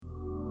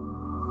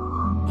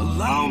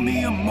Allow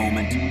me a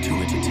moment to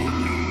entertain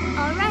you.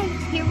 All right,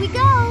 here we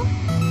go.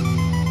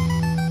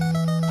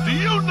 Do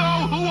you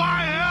know who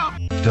I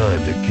am?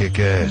 Time to kick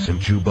ass and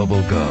chew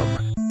bubble gum.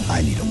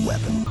 I need a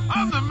weapon.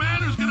 I'm the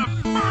man who's gonna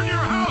burn your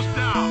house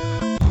down.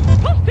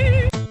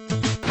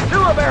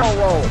 Do a barrel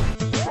roll.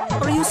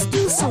 Are you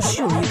still so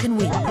sure you can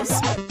win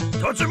this?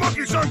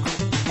 Tatsumaki-san!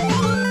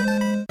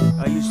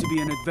 I used to be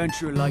an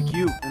adventurer like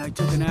you, and I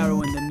took an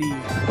arrow in the knee.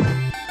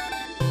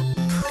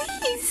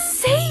 Please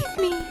save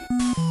me.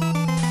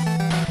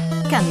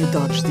 Can you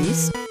dodge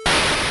this?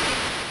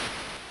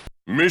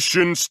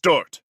 Mission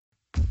start.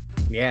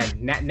 Yeah,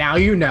 now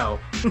you know.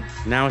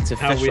 Now it's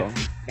official.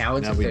 Now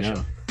it's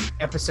official.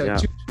 Episode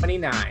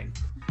 229.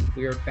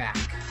 We are back.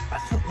 I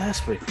thought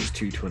last week was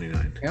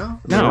 229. No?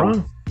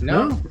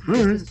 No.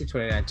 This is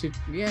 229.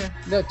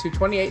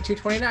 228,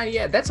 229.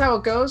 Yeah, that's how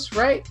it goes,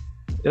 right?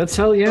 That's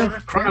hell yeah.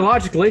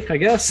 Chronologically, I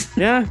guess.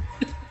 Yeah.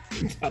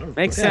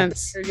 Makes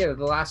sense. Yeah,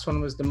 the last one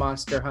was the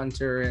Monster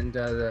Hunter and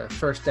the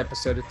first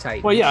episode of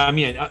Titan. Well, yeah, I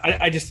mean,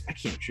 I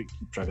can't keep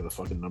track of the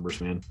fucking numbers,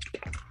 man.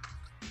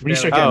 When you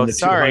start Oh, getting the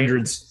sorry.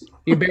 200s.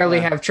 You barely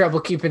have trouble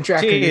keeping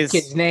track of your Jeez.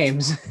 kids'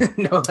 names.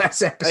 No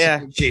last episode.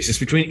 Yeah. Jesus,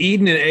 between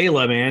Eden and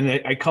Ayla, man,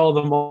 I call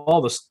them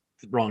all the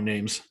wrong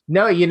names.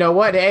 No, you know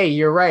what? Hey,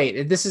 you're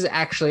right. This is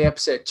actually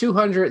episode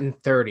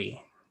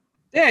 230.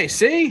 Hey,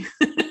 see?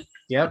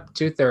 Yep,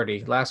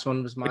 230. Last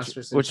one was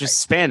Monsters. Which is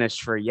Spanish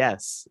for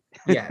yes.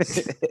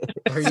 Yes.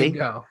 There See? you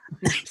go.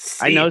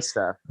 I know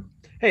stuff.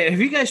 Hey, have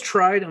you guys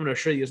tried? I'm going to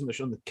show you this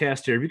on the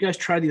cast here. Have you guys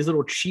tried these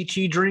little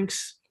Chi-Chi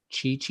drinks?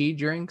 Chi-Chi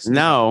drinks?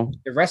 No.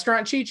 The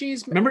restaurant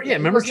Chi-Chi's? Remember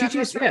Wasn't that Chi-Chi's?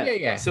 restaurant?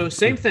 Yeah. So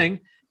same thing.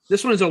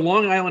 This one is a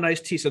Long Island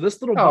iced tea. So this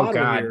little Oh, bottle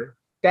God. here.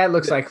 That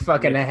looks like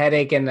fucking a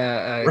headache and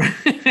a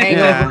hangover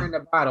Yeah. in a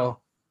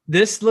bottle.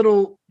 This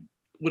little,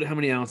 how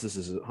many ounces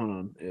is it? Hold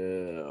on.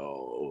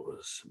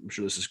 I'm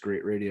sure this is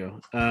great radio.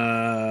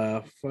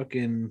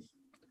 Fucking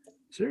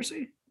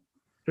seriously?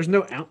 There's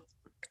no ounce.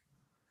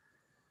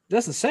 It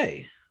doesn't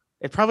say.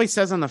 It probably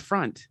says on the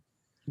front.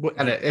 What,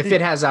 If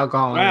it has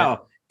alcohol in it.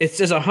 wow. It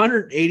says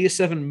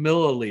 187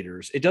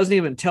 milliliters. It doesn't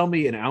even tell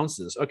me in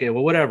ounces. Okay,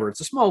 well, whatever.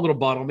 It's a small little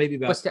bottle, maybe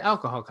about What's the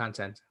alcohol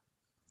content?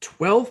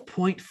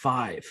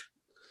 12.5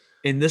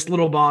 in this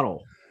little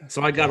bottle.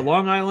 So I got a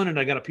Long Island and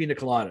I got a pina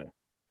colada.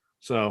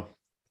 So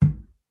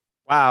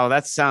Wow,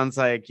 that sounds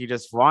like you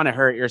just want to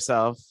hurt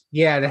yourself.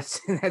 Yeah,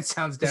 that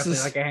sounds definitely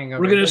is- like a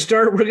hangover. we're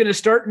gonna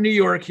start in New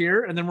York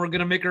here, and then we're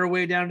gonna make our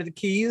way down to the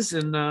Keys.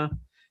 And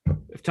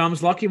if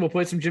Tom's lucky, we'll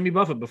play some Jimmy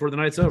Buffett before the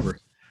night's over.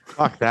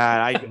 Fuck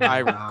that.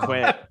 I Wow.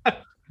 quit.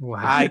 Wow.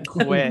 I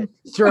quit.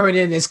 Throwing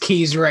in his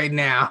keys right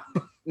now.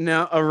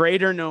 No, a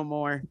Raider no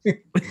more.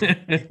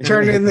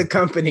 Turn in the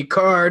company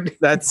card.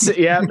 That's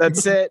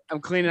it. I'm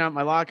cleaning out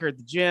my locker at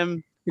the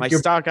gym. My Your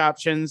stock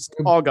options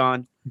all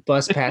gone.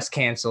 bus pass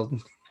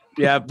canceled.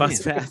 Yeah,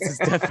 bus pass is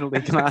definitely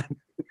gone.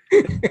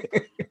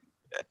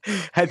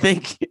 I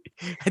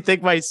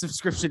think my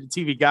subscription to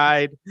TV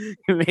Guide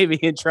may be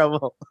in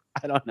trouble.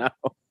 I don't know.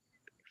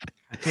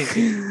 I think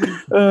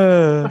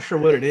I'm not sure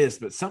what it is,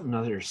 but something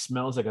out there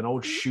smells like an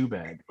old shoe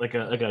bag, like a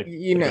Don't like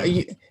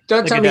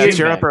tell a me gym That's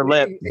your bag. upper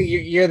lip.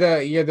 You're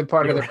the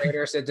part of the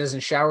Raiders that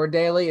doesn't shower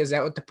daily. Is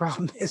that what the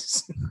problem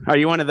is? Are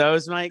you one of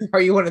those, Mike?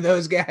 Are you one of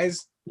those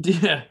guys?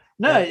 Yeah.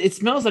 No, it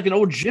smells like an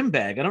old gym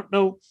bag. I don't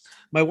know.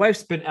 My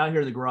wife's been out here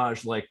in the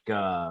garage, like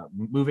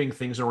moving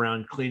things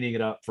around, cleaning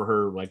it up for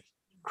her like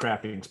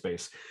crafting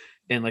space.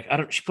 And like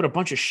she put a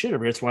bunch of shit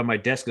over here. That's why my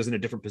desk is in a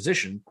different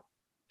position.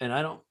 And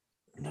I don't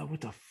know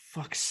what the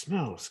fuck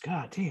smells.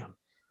 God damn.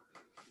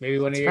 Maybe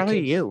one of It's your probably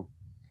kids. you.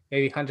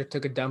 Maybe Hunter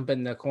took a dump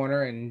in the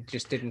corner and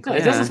just didn't No,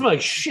 clean it doesn't smell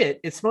like shit.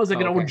 It smells like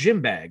an Okay. old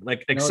gym bag.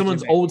 Like An old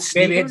someone's gym bag. old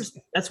Maybe sneakers.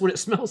 That's what it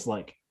smells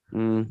like.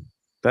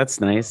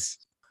 That's nice.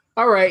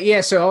 All right,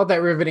 yeah. So all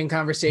that riveting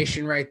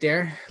conversation right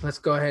there. Let's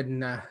go ahead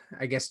and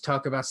I guess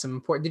talk about some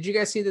important. Did you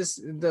guys see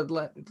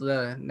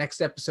the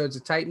next episodes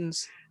of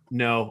Titans?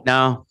 No.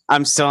 No,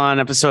 I'm still on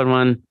episode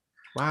 1.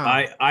 Wow.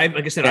 I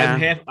like I said,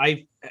 Yeah.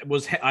 I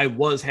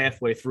was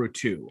halfway through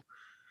 2.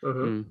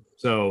 Mhm.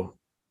 So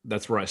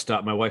that's where I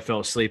stopped. My wife fell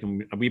asleep,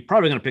 and we're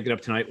probably going to pick it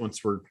up tonight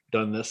once we're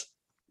done this.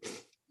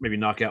 Maybe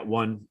knock out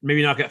 1,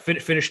 maybe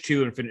finish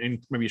 2,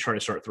 and maybe try to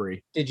start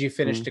 3. Did you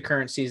finish the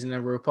current season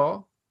of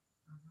RuPaul?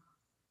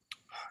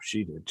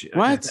 She did.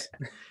 What?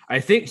 I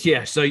think,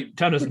 yeah. So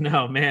Tom doesn't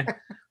know, man.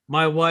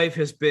 My wife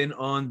has been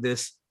on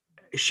this.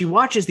 She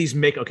watches these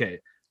okay.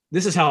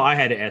 This is how I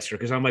had to ask her,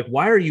 because I'm like,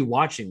 why are you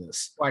watching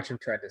this? Watch him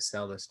try to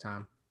sell this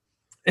time.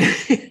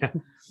 Yeah.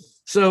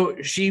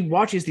 So she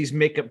watches these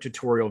makeup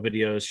tutorial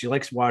videos. She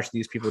likes to watch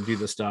these people do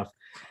this stuff.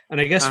 And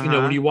I guess,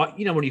 when you watch,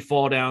 when you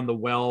fall down the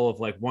well of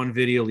like one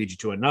video leads you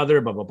to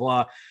another, blah, blah,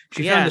 blah.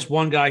 She found this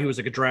one guy who was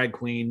like a drag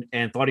queen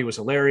and thought he was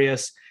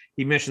hilarious.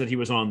 He mentioned that he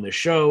was on this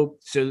show.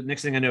 So the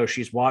next thing I know,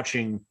 she's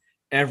watching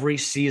every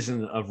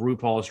season of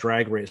RuPaul's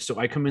Drag Race. So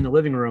I come in the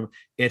living room,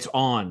 it's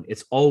on.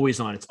 It's always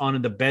on. It's on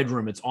in the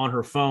bedroom. It's on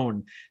her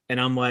phone. And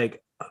I'm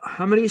like,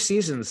 how many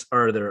seasons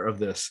are there of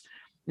this?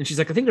 And she's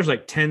like, I think there's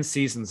like 10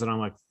 seasons. And I'm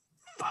like,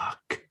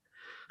 fuck.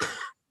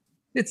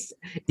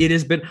 It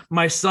has been.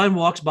 My son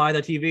walks by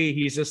the TV.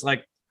 He's just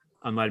like,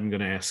 I'm not even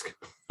going to ask.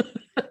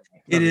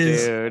 It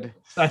is. Dude.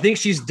 I think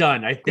she's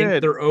done. I think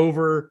Good. they're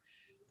over.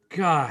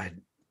 God,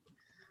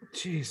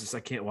 Jesus, I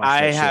can't watch.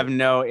 I that have shit.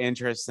 no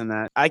interest in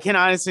that. I can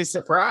honestly say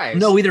Surprise.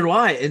 No, either do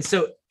I. And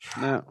so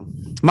no.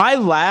 My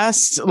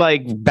last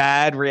like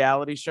bad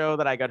reality show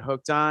that I got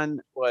hooked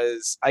on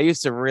was I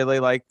used to really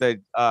like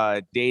the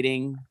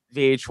dating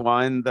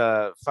VH1,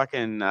 the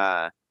fucking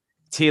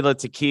Tila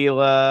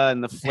Tequila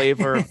and the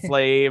Flavor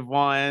Flav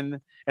one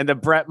and the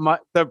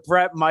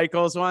Brett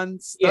Michaels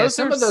ones. Yeah, Those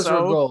some are of those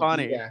so were gold.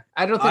 funny. Yeah,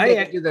 I don't think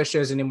they can do those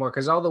shows anymore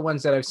because all the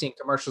ones that I've seen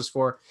commercials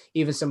for,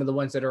 even some of the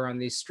ones that are on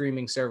these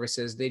streaming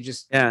services, they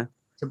just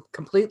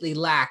completely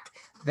lack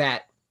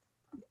that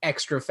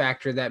extra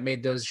factor that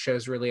made those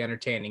shows really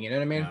entertaining. You know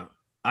what I mean?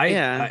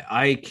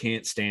 I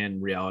can't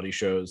stand reality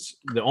shows.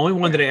 The only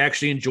one that I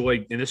actually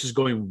enjoyed, and this is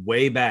going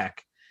way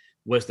back,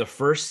 was the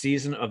first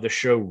season of the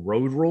show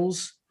Road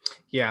Rules.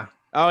 Yeah.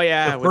 Oh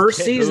yeah. The first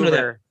Kit season Hoover.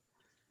 of that.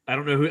 I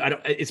don't know who.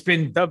 It's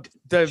been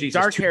the Jesus,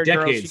 dark 2 haired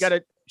girl.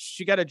 decades.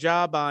 She got a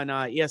job on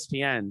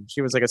ESPN.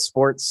 She was like a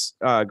sports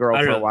girl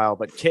I for know. a while,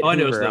 but Kit All I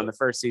know is Hoover on the- the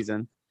first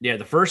season. Yeah,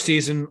 the first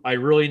season, I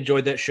really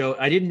enjoyed that show.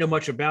 I didn't know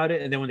much about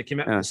it, and then when it came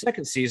out for the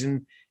second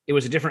season, it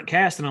was a different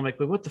cast, and I'm like,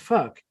 "But what the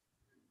fuck?"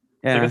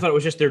 Yeah. Like, I thought it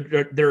was just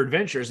their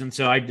adventures, and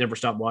so I never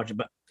stopped watching.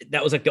 But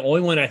that was like the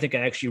only one I think I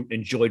actually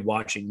enjoyed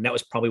watching. And that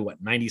was probably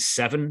what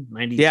 97,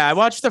 90. Yeah, I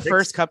watched the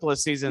first couple of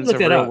seasons Look of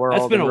that Real up. World.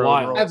 That's been and a Real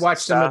while. World I've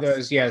watched some of stuff.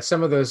 those. Yeah,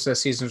 some of those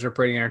seasons were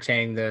pretty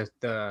entertaining.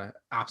 The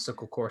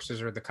obstacle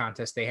courses or the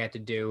contests they had to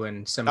do,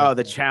 and some. Oh, of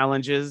the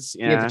challenges.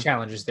 Yeah, Yeah. the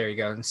challenges. There you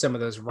go. And some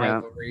of those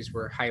rivalries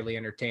were highly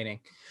entertaining.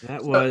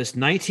 That was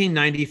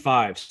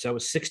 1995, so I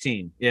was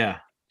 16. Yeah.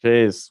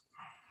 Jeez.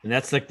 And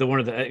that's like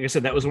like I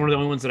said, that was one of the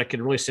only ones that I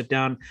could really sit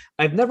down.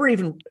 I've never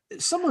even,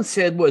 someone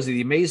said, was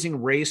The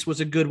Amazing Race was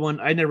a good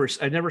one. I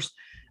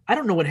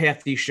don't know what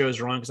half these shows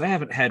are on because I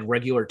haven't had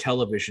regular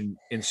television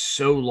in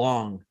so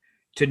long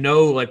to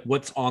know like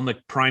what's on the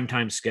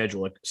primetime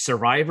schedule. Like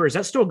Survivor, is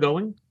that still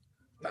going?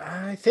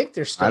 I think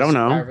there's still I don't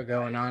know. Survivor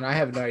going on. I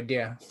have no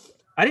idea.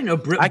 I didn't know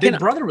Big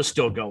Brother was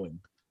still going.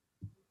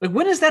 Like,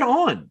 when is that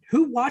on?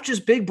 Who watches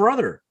Big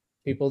Brother?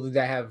 People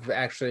that have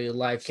actually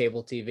live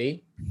cable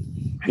TV.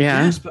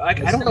 Yeah. Yes, but I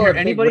don't still hear a big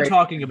anybody break.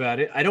 talking about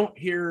it. I don't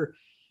hear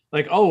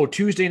like, oh,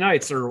 Tuesday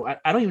nights, or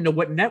I don't even know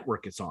what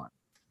network it's on.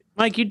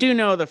 Mike, you do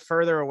know the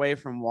further away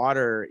from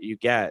water you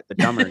get, the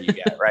dumber you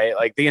get, right?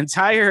 Like the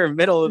entire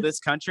middle of this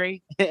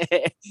country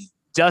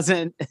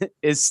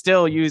is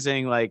still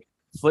using like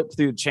flip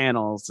through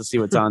channels to see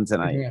what's on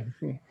tonight.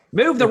 Yeah.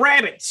 Move the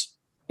rabbits.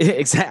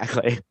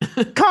 Exactly.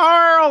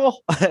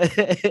 Carl,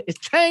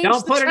 change Don't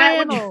the put it out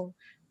when channel.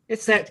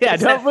 It's that. Yeah,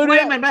 it's don't that put it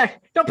out. flaming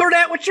back. Don't put it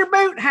out with your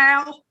boot,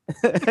 Hal.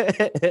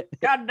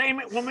 God damn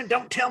it, woman!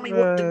 Don't tell me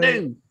what to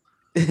do.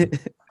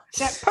 It's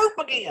that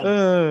poop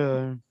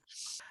again.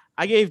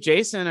 I gave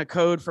Jason a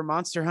code for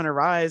Monster Hunter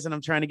Rise, and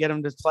I'm trying to get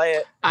him to play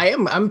it.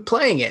 I'm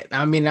playing it.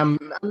 I mean, I'm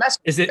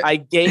messing. Is it? I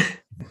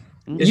gave.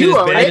 Is You it as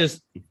own bad it.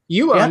 as?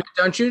 You Yeah. own it,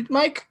 don't you,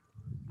 Mike?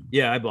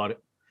 Yeah, I bought it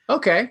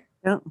Okay.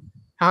 Yeah.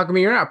 How come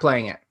you're not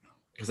playing it?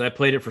 because I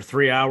played it for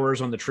 3 hours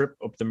on the trip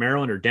up to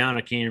Maryland or down.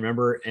 I can't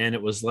remember, and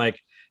it was like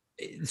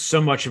so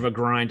much of a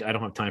grind. I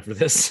don't have time for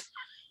this.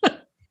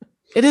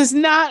 It is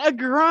not a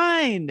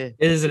grind. It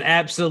is an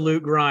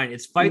absolute grind.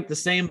 It's fight the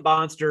same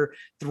monster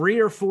 3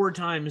 or 4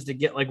 times to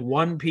get like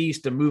one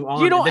piece to move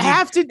on. You don't And then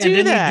have to do and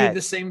then that. you do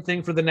the same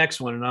thing for the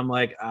next one. And I'm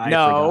like, I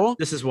No. forgot.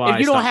 This is why If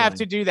you don't stopped have playing.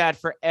 to do that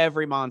for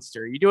every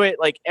monster. You do it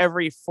like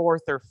every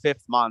 4th or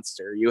 5th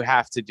monster. You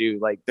have to do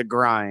like the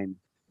grind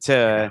to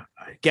Yeah,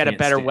 I get a can't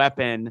better stand-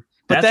 weapon.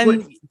 But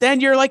That's then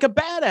you're like a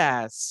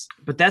badass.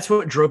 But that's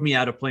what drove me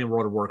out of playing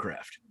World of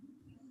Warcraft.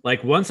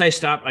 Like once I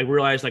stopped, I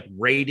realized like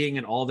raiding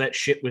and all that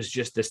shit was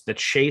just the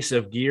chase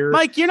of gear.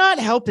 Mike, you're not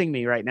helping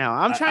me right now.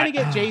 I'm trying to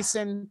get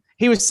Jason.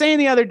 He was saying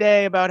the other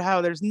day about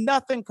how there's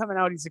nothing coming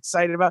out he's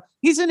excited about.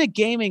 He's in a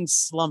gaming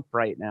slump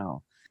right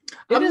now.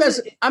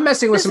 I'm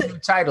messing with some new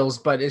titles,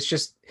 but it's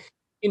just,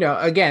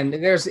 again,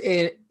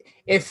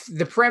 if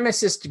the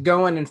premise is to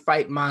go in and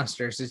fight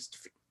monsters, it's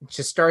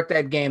to start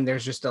that game.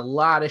 There's just a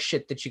lot of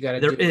shit that you got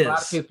to do. There A lot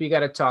of is. people you got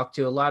to talk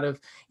to. A lot of,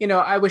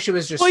 I wish it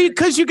was just. Well,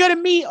 because you got to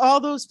meet all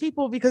those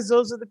people because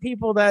those are the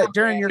people that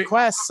during your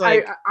quests,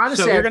 like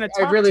honestly, so you're I gonna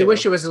I talk really to.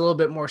 wish it was a little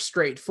bit more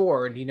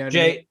straightforward. You know, what I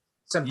mean? Jay,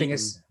 Something you-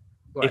 is.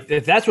 What?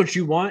 if that's what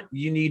you want,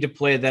 you need to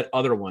play that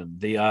other one,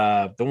 the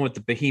one with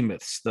the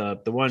behemoths, the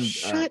one.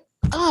 Shut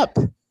up.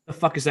 The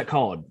fuck is that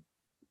called?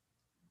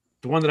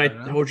 The one that I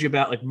don't know. told you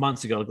about like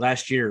months ago, like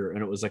last year,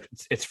 and it was like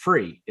it's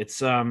free.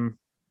 It's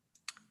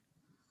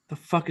the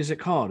fuck is it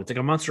called? It's like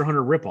a Monster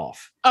Hunter ripoff.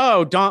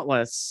 Oh,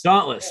 Dauntless.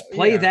 Dauntless.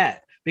 Play Yeah.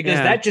 that because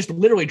Yeah. that just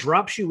literally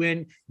drops you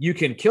in. You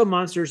can kill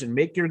monsters and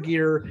make your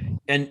gear,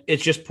 and it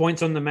just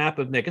points on the map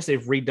of. I guess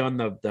they've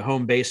redone the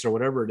home base or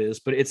whatever it is,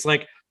 but it's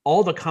like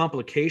all the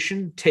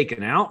complication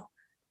taken out,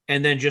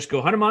 and then just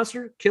go hunt a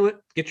monster, kill it,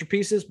 get your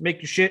pieces,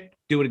 make your shit,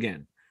 do it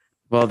again.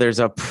 Well, there's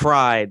a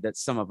pride that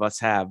some of us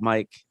have,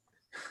 Mike.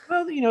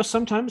 Well,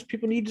 sometimes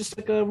people need just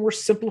like a more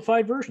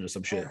simplified version of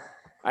some shit.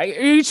 Are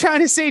you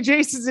trying to say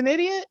Jason's an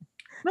idiot?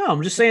 No,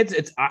 I'm just saying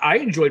I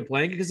enjoyed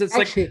playing because it's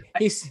Actually,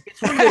 like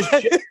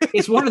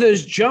it's one of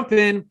those jump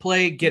in,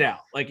 play, get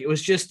out. Like it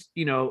was just,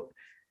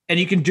 and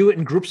you can do it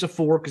in groups of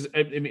 4 because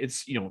I mean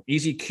it's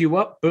easy, queue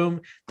up,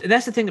 boom. And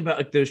that's the thing about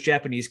like those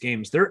Japanese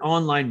games. Their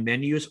online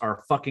menus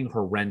are fucking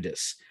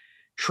horrendous.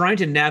 Trying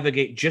to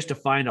navigate just to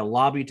find a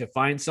lobby to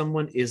find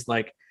someone is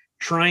like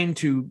trying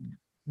to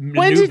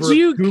when did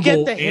you Google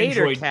get the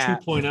hater Android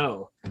cat?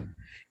 2.0.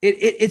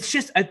 It's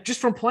just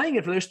from playing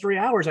it for those 3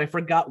 hours, I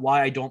forgot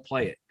why I don't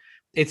play it.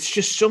 It's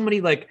just so many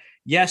like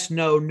yes,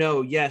 no,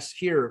 no, yes.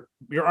 Here,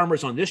 your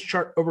armor's on this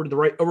chart, over to the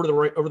right, over to the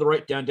right, over to the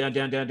right, down, down,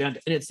 down, down, down.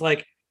 And it's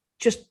like,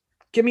 just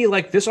give me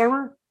like this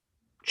armor,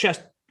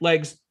 chest,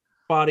 legs,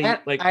 body.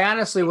 Like I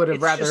honestly would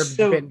have rather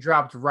been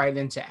dropped right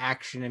into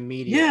action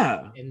immediately.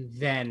 Yeah, and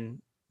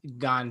then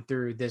gone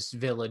through this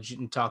village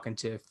and talking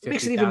to 50,000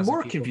 makes it even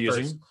more people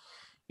confusing. First.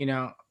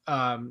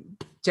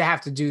 To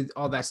have to do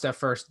all that stuff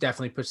first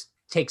definitely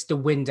takes the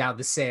wind out of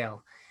the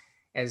sail,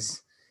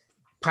 as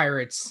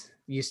pirates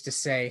used to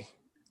say.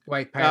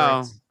 White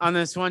pirates. On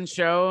this one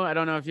show, I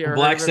don't know if you're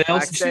Black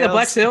Sails. You seen the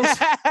Black Sails?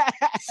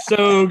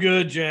 So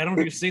good, Jay. I don't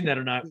know if you've seen that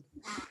or not.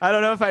 I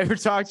don't know if I ever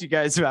talked to you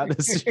guys about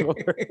this before.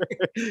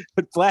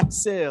 But Black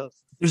Sails.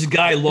 There's a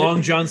guy,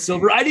 Long John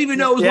Silver. I didn't even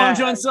know it was Long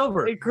John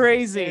Silver.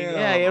 Crazy.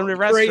 Yeah, he owned a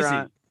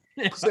restaurant.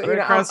 So,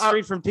 across the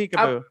street from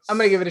Peekaboo. I'm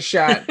gonna give it a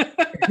shot.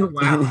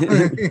 Wow.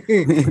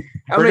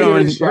 We're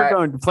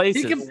going to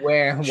places.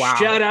 Wow.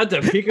 Shout out to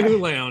Peekaboo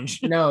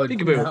Lounge. No,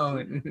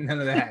 none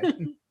of that.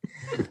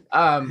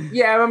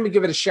 Yeah, I'm gonna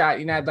give it a shot.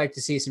 I'd like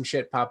to see some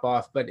shit pop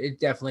off, but it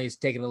definitely is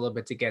taking a little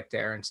bit to get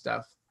there and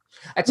stuff.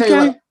 I tell you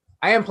what,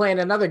 I am playing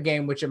another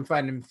game which I'm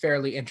finding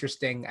fairly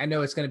interesting. I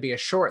know it's going to be a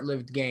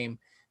short-lived game,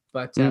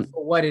 but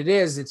for what it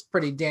is, it's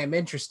pretty damn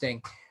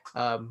interesting.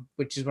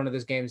 Which is one of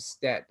those games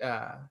that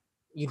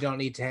you don't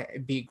need to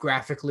be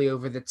graphically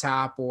over the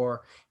top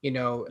or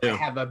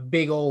have a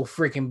big old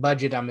freaking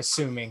budget, I'm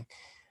assuming.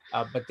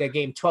 But the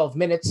game 12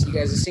 Minutes, you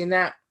guys have seen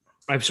that?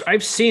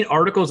 I've seen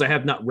articles. I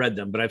have not read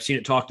them, but I've seen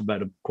it talked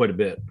about quite a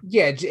bit.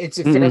 Yeah, it's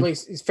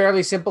a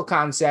fairly simple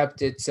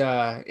concept. It's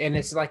and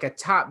it's like a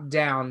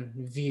top-down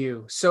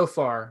view so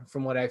far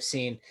from what I've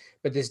seen.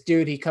 But this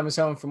dude, he comes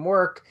home from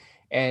work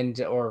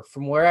or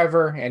from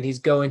wherever, and he's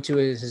going to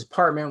his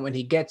apartment. When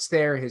he gets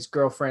there, his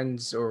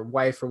girlfriend's or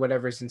wife or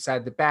whatever is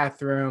inside the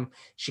bathroom.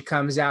 She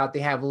comes out, they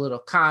have a little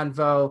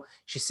convo.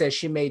 She says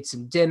she made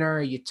some dinner.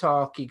 You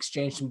talk, you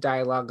exchange some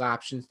dialogue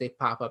options, they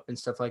pop up and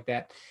stuff like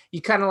that. You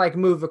kind of like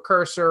move a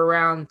cursor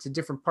around to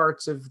different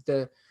parts of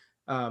the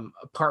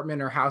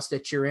apartment or house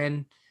that you're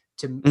in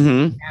to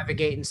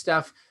navigate and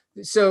stuff.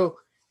 So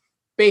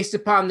based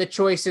upon the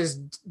choices,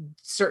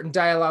 certain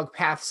dialogue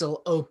paths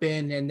will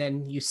open, and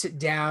then you sit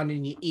down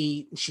and you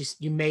eat.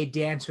 You may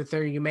dance with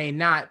her, you may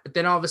not. But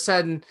then all of a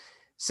sudden,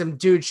 some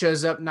dude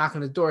shows up, knocking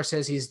on the door,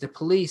 says he's the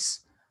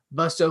police,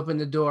 busts open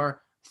the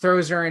door,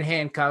 throws her in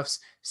handcuffs,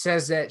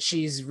 says that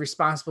she's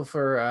responsible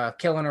for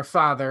killing her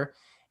father,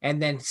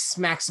 and then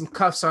smacks some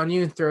cuffs on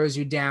you and throws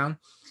you down.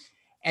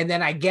 And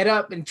then I get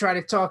up and try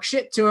to talk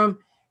shit to him,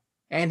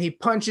 and he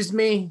punches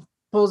me,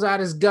 pulls out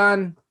his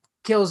gun,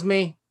 kills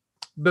me.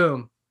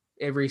 Boom,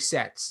 it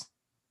resets,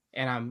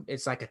 and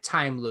it's like a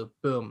time loop.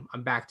 Boom,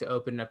 I'm back to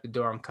opening up the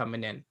door. I'm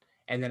coming in,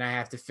 and then I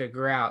have to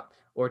figure out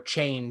or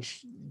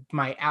change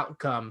my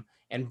outcome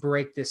and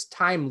break this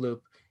time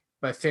loop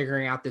by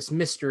figuring out this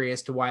mystery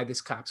as to why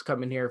this cop's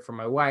coming here for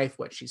my wife,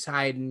 what she's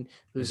hiding,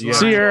 who's lying.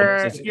 So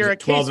you're a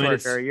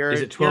caseworker. You're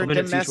is it 12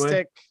 minutes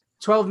domestic.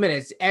 12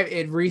 minutes.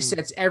 It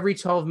resets every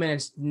 12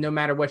 minutes, no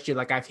matter what you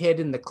like. I've hid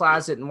in the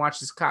closet and watched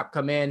this cop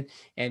come in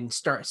and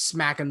start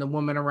smacking the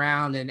woman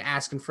around and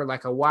asking for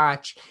like a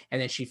watch.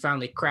 And then she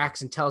finally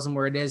cracks and tells him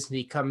where it is. And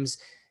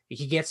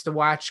he gets the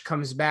watch,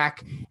 comes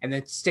back, and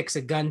then sticks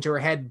a gun to her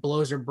head,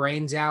 blows her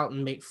brains out,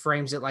 and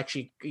frames it like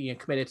she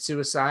committed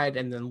suicide,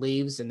 and then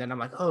leaves. And then I'm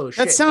like, oh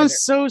shit. That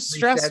sounds so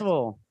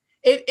stressful.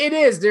 It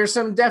is. There's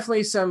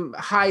definitely some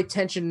high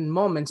tension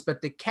moments,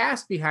 but the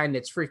cast behind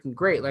it's freaking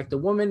great. Like the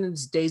woman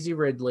is Daisy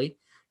Ridley,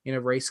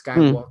 Ray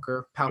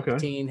Skywalker,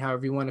 Palpatine,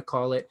 however you want to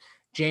call it.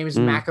 James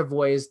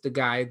McAvoy is the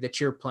guy that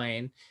you're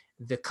playing.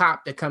 The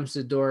cop that comes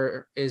to the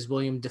door is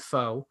William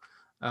Dafoe.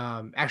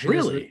 Actually,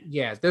 really?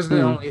 Those are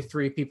the only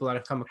 3 people that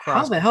I've come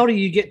across. How the hell do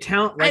you get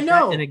talent like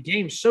that in a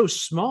game so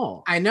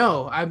small? I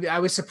know. I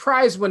was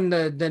surprised when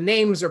the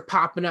names are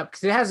popping up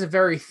because it has a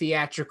very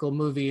theatrical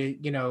movie,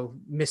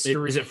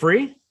 mystery. Is it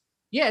free?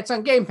 Yeah, it's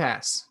on Game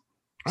Pass.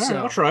 All right,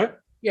 I'll try it.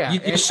 Yeah,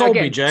 you sold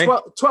me, Jay.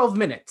 12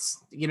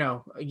 minutes.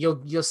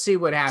 You'll see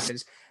what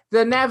happens.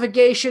 The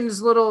navigation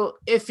is a little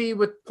iffy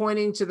with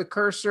pointing to the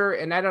cursor,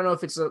 and I don't know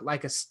if it's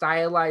like a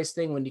stylized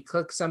thing. When you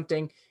click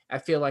something, I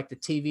feel like the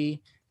TV.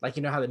 Like,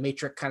 how the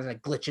Matrix kind of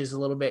like glitches a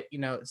little bit,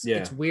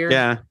 it's weird.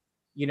 Yeah.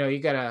 You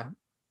gotta,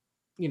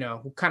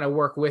 kind of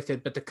work with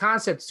it, but the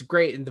concept's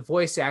great. And the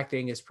voice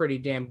acting is pretty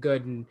damn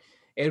good. And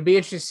it'll be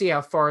interesting to see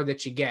how far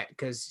that you get,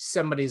 because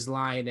somebody's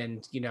lying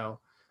and,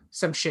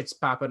 some shit's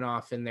popping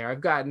off in there. I've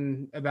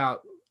gotten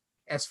about,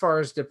 as far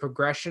as the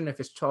progression, if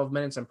it's 12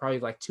 minutes, I'm probably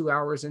like 2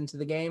 hours into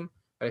the game.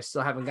 but I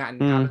still haven't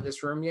gotten out of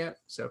this room yet.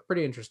 So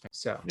pretty interesting.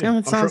 So Yeah,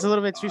 it sounds a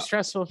little bit too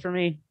stressful for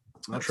me.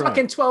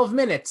 fucking 12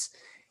 minutes.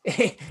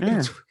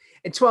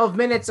 In 12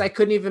 minutes, I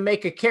couldn't even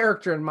make a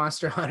character in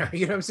Monster Hunter.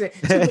 You know what I'm saying?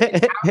 It took me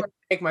an hour to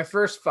make my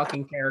first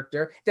fucking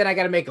character. Then I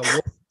got to make a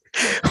wolf.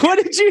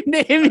 What did you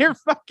name your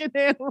fucking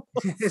animal?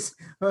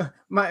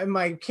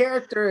 My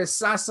character is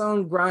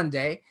Sason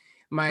Grande.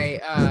 My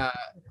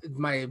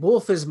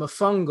wolf is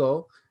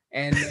Mofungo.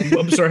 And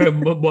I'm sorry,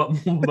 what?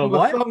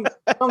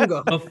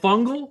 Mofungo.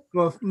 Mofungal?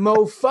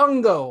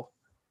 Mofungo.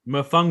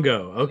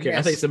 Mofungo. Okay, Yes.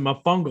 I thought you said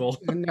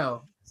mofungal.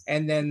 No.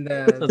 And then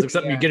Sounds like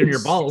something you get in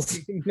your balls.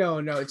 No,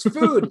 it's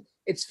food.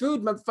 It's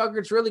food, motherfucker.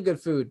 It's really good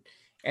food.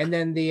 And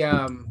then the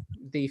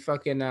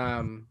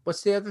fucking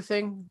what's the other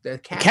thing? The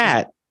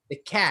cat. The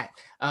cat.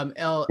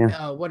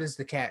 What is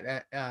the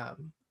cat?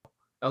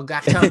 El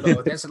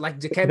Gatumbo. That's like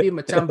Dikembe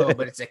Mutombo,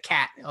 but it's a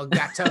cat. El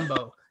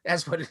Gatumbo.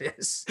 That's what it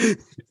is.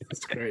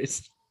 That's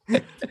crazy.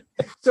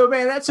 So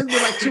man, that took me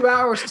like 2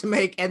 hours to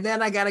make, and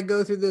then I got to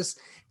go through this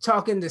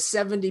talking to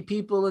 70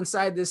 people in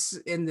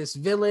this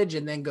village,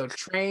 and then go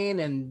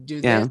train and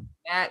do this and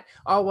that,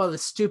 all while the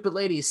stupid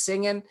lady's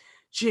singing.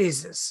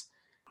 Jesus.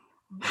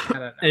 I don't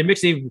know. And it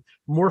makes it even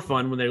more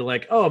fun when they're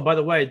like, "Oh, by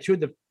the way, two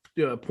of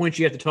the points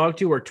you have to talk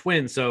to are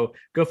twins, so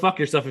go fuck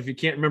yourself if you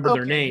can't remember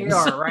their names."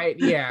 They are, right?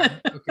 Yeah.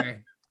 Okay.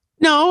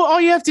 No, all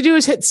you have to do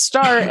is hit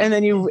start, and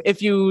then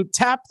if you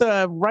tap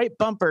the right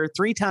bumper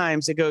 3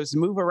 times, it goes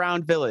move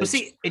around village. But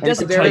see, it And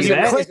doesn't so tell there's you a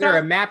that. click Is there a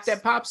on- map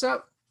that pops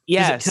up?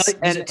 Yes.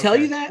 Does it tell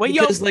you that? Well,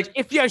 Because, like,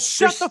 if you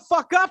shut the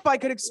fuck up, I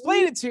could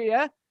explain it to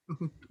you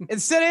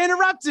instead of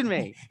interrupting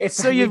me. It's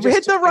So like you he just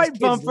hit the took his right kid's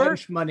bumper.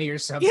 lunch money or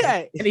something.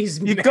 Yeah, and he's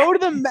you mad. go to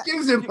the He map.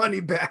 gives him money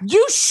back.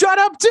 You shut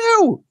up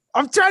too.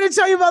 I'm trying to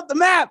tell you about the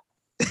map.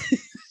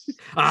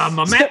 I'm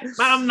a map.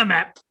 I'm the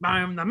map.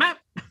 I'm the map.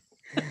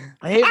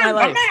 I hate my I'm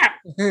life.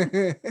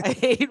 the map. I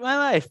hate my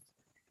life.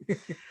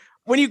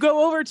 When you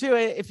go over to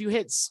it, if you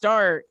hit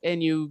start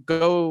and you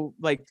go,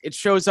 like, it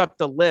shows up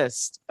the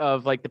list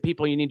of like the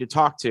people you need to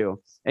talk to,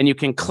 and you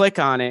can click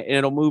on it and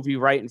it'll move you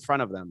right in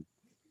front of them.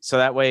 So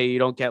that way you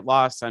don't get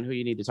lost on who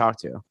you need to talk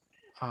to.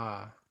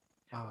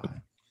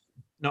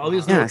 No, all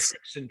these little Yes.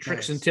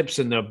 tricks and tips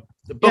and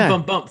the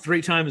bump bump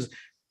 3 times.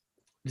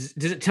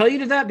 Does it tell you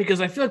to that? Because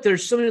I feel like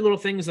there's so many little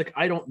things like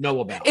I don't know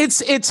about.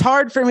 It's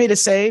hard for me to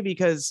say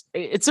because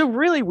it's a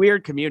really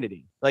weird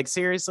community. Like,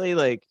 seriously,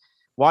 like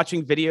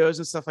watching videos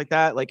and stuff like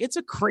that. Like, it's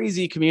a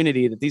crazy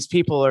community that these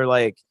people are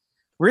like.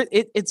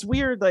 It's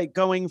weird, like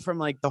going from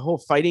like the whole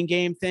fighting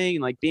game thing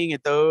and like being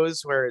at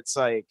those where it's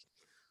like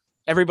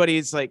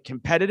everybody's like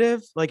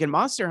competitive. Like in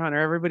Monster Hunter,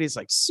 everybody's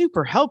like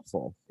super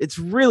helpful. It's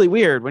really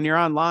weird when you're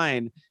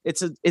online.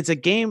 It's a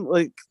game,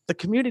 like the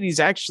community's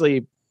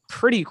actually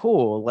pretty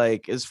cool,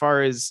 like as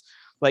far as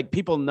like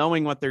people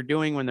knowing what they're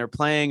doing when they're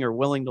playing or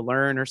willing to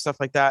learn or stuff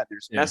like that.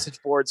 There's message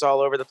boards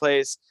all over the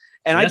place.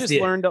 And I just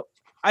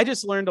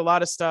learned a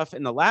lot of stuff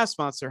in the last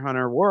Monster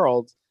Hunter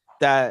world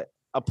that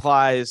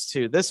applies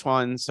to this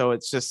one. So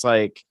it's just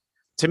like,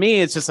 to me,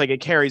 it's just like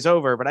it carries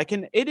over, but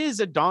it is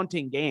a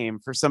daunting game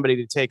for somebody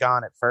to take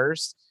on at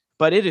first,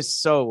 but it is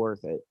so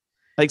worth it.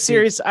 Like,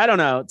 serious, I don't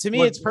know. To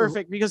me, it's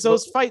perfect because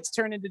those fights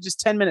turn into just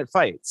 10-minute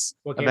fights.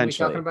 What game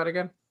eventually. are we talking about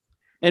again?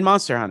 In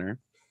Monster Hunter.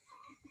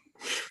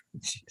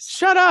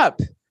 Shut up.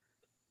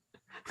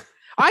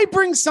 I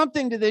bring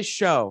something to this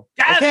show.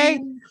 Okay?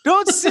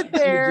 Don't sit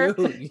there.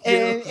 You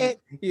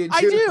do.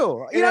 I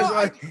do. You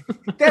know,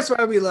 that's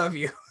why we love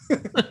you.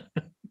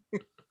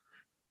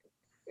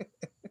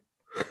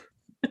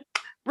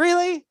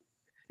 Really?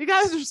 You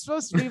guys are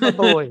supposed to be my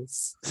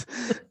boys.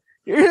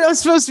 You're not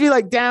supposed to be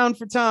like down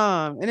for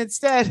Tom, and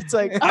instead it's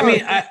like, I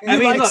mean,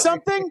 like look,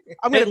 something.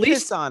 I'm gonna at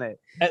least- piss on it.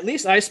 At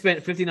least I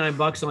spent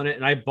 $59 on it,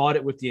 and I bought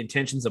it with the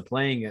intentions of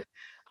playing it.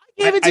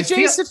 I gave it to I feel-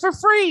 Jason for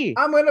free.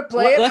 I'm gonna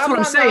play Well, it. that's I'm what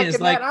I'm not saying, is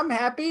knocking like- that. I'm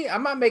happy.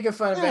 I'm not making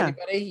fun of Yeah.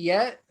 anybody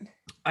yet.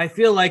 I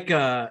feel like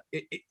They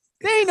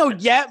ain't no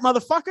yet,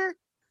 motherfucker.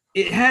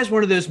 it has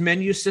one of those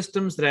menu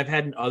systems that I've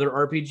had in other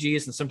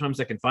RPGs, and sometimes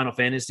like in Final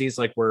Fantasies,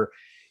 like where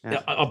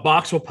a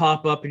box will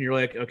pop up and you're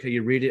like, okay,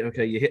 you read it,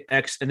 okay, you hit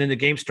X, and then the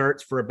game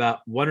starts for about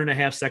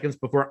 1.5 seconds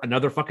before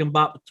another fucking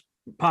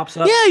pops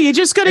up. Yeah, you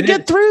just gotta And get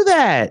then- through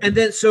that. And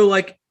then so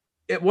like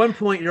at one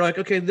point you're like,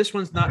 okay, this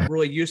one's not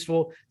really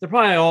useful. They're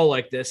probably all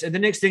like this. And the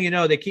next thing you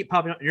know, they keep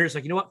popping up and you're just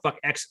like, you know what? Fuck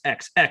X,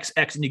 X, X,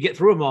 X. And you get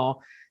through them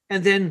all.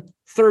 And then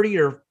 30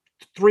 or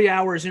 3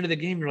 hours into the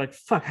game, you're like,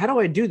 fuck, how do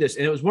I do this?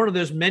 And it was one of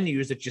those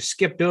menus that you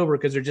skipped over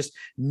because they're just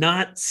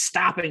not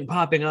stopping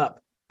popping up.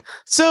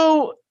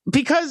 So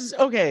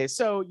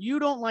so you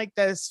don't like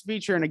this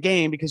feature in a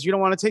game because you don't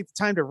want to take the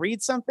time to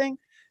read something?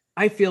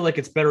 I feel like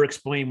it's better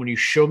explained when you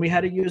show me how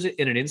to use it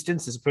in an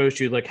instance, as opposed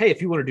to like, hey,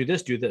 if you want to do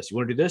this, do this. You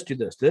want to do this, do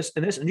this, this,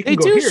 and this, and you can They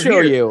go do here,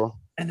 show here. you.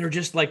 And they're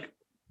just like,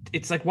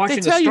 it's like watching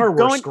a tell you Star Wars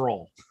going-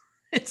 scroll.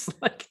 It's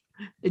like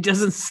it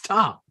doesn't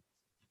stop.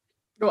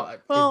 Well,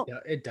 Well-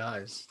 it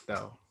does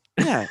though.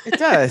 Yeah, it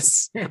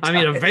does. I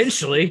mean,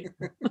 eventually.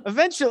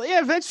 Eventually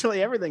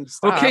everything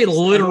stops. Okay,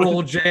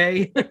 literal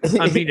Jay.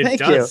 I mean, it Thank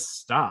does you.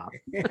 stop.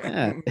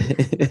 Yeah.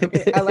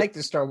 I like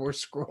the Star Wars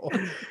scroll.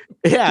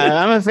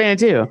 Yeah, I'm a fan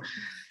too.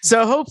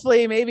 So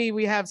hopefully maybe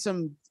we have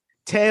some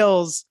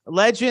tales,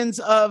 legends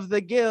of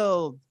the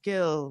guild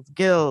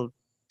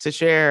to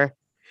share.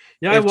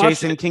 Yeah, I if watched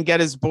Jason it. can get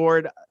his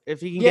board,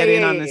 if he can get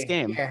in on this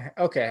game. Yeah.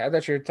 Okay. I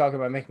thought you were talking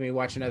about making me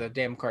watch another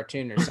damn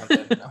cartoon or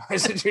something. I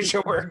wasn't too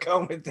sure where we're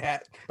going with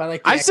that. But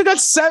like, I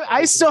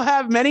still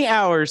have many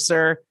hours,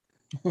 sir.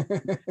 We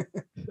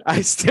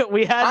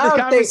had the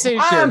conversation.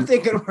 I'm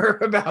thinking we're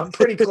about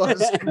pretty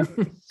close.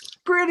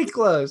 Pretty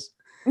close.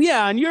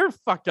 Yeah, on your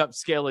fucked up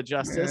scale of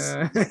justice.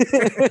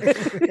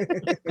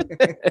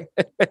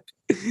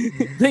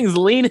 Things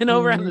leaning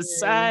over on the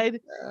side.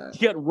 You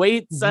got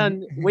weights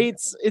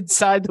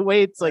inside the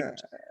weights, like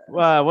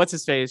what's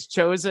his face?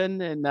 Chosen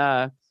and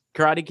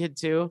Karate Kid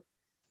 2.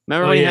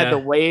 Remember when he had the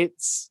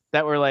weights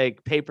that were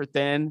like paper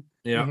thin?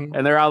 Yeah.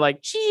 And they're all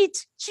like,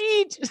 cheat,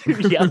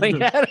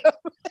 yelling at him.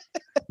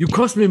 You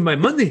cost me my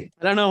money.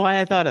 I don't know why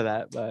I thought of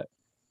that, but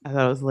I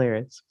thought it was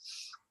hilarious.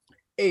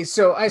 Hey,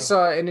 so I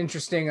saw an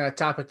interesting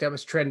topic that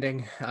was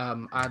trending,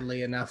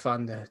 oddly enough,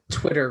 on the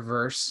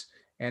Twitterverse,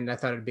 and I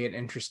thought it'd be an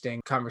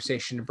interesting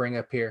conversation to bring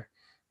up here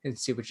and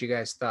see what you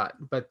guys thought.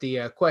 But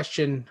the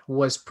question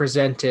was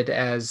presented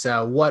as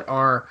what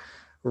are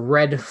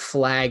red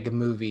flag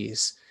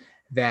movies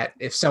that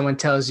if someone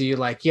tells you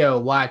like, yo,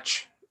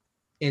 watch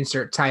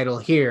insert title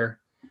here,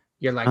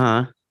 you're like,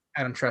 I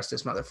don't trust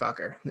this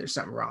motherfucker. There's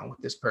something wrong with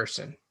this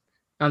person.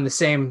 On the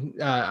same,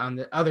 on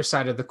the other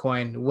side of the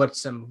coin,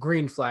 what's some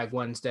green flag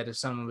ones that if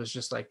someone was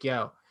just like,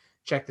 yo,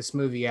 check this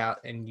movie out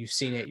and you've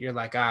seen it, you're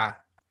like, guy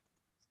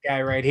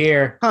right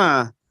here.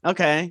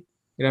 Okay.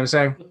 You know what I'm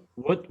saying?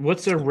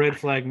 What's a red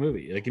flag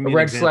movie? Like, give me a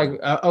red flag.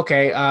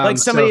 Okay. Like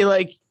somebody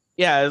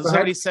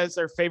somebody says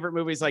their favorite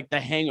movie is like The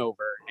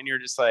Hangover, and you're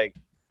just like,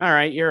 all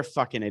right, you're a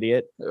fucking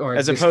idiot. Or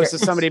as opposed to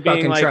somebody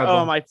being like, trouble.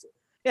 oh my,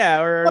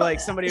 or like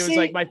somebody who's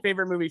like, my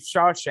favorite movie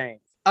Shawshank.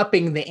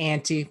 Upping the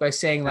ante by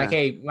saying like,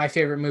 hey, my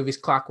favorite movie is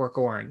Clockwork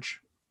Orange.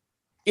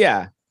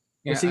 Yeah.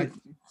 Yeah.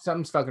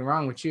 Something's fucking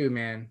wrong with you,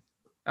 man.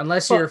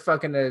 Unless you're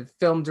fucking a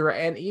film director,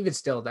 and even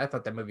still, I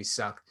thought that movie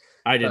sucked.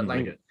 I didn't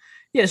like it.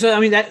 Yeah, so I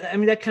mean that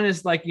kind of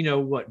is like,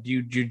 what do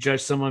you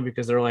judge someone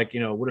because they're like,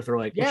 what if they're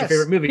like, what's your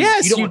favorite movie?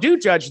 Yes, you do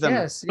judge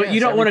them. But you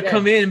don't want to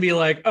come in and be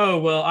like, oh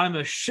well, I'm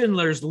a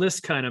Schindler's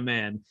List kind of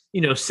man,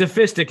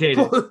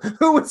 sophisticated.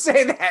 Who would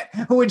say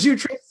that? Would you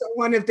trust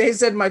someone if they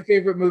said my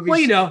favorite movie?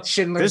 Well,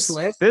 Schindler's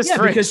List. This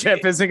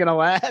friendship isn't gonna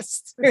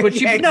last. But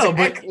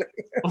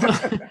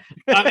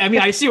I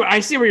mean, I see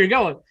where you're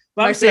going.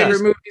 But my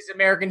favorite movie is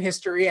American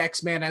History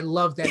X, man. I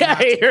love that.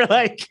 Yeah, you're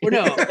like,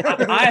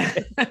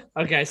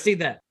 okay, I see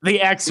that. The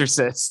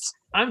Exorcist.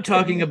 I'm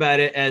talking about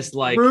it as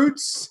like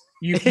Roots.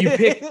 You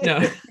pick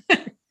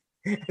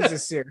It's a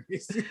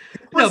series.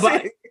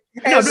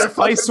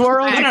 Spice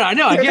World.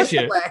 No, I get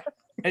you.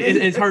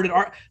 It's hard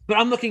to, but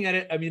I'm looking at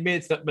it. I mean,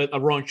 maybe it's a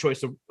wrong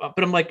choice,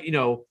 but I'm like,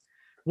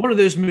 one of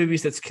those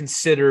movies that's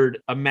considered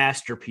a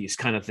masterpiece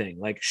kind of thing.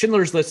 Like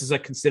Schindler's List is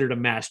considered a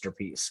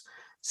masterpiece.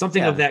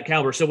 Something of that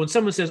caliber. So when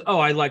someone says, "Oh,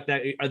 I like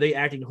that," are they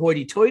acting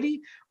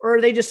hoity-toity, or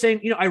are they just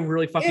saying, "I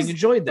really fucking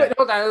enjoyed that"?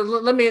 Hold on,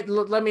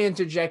 let me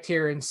interject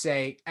here and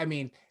say, I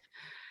mean,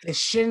 is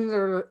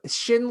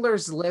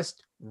Schindler's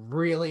List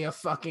really a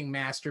fucking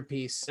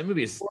masterpiece? That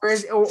movie is. Or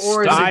is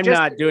I'm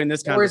not doing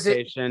this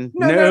conversation.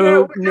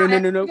 No.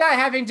 No. Yeah,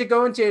 having to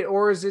go into it,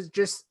 or is it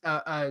just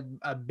a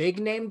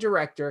big name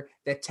director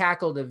that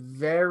tackled a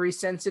very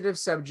sensitive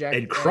subject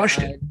and crushed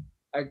it?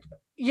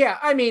 Yeah,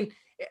 I mean.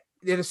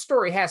 The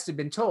story has to have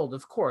been told,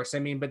 of course. I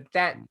mean, but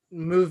that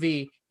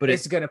movie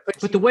is going to put.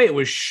 But the way it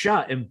was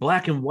shot in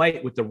black and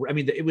white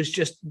it was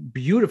just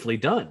beautifully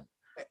done.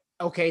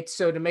 Okay,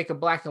 so to make a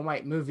black and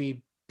white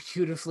movie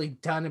beautifully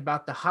done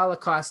about the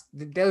Holocaust,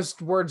 those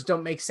words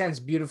don't make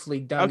sense. Beautifully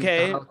done.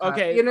 Okay.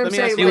 You know what I'm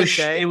saying?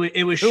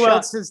 It was. Who shot.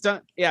 else has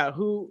done? Yeah.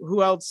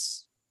 Who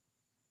else?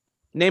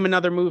 Name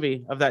another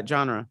movie of that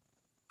genre.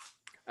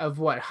 Of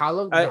what? The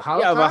Holocaust?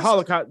 Yeah, of a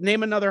Holocaust.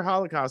 Name another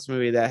Holocaust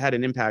movie that had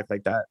an impact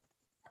like that.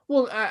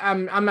 Well,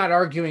 I'm not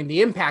arguing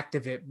the impact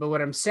of it, but what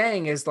I'm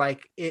saying is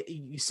like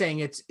you're saying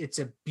it's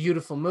a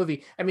beautiful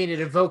movie. I mean, it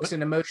evokes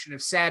an emotion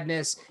of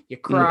sadness. You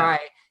cry,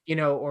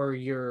 or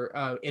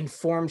you're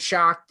informed,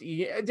 shocked.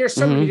 There's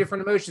so many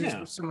different emotions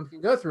someone can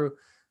go through,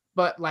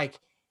 but like,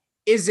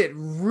 is it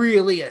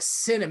really a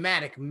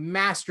cinematic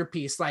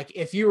masterpiece? Like,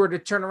 if you were to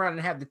turn around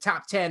and have the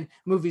top 10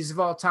 movies of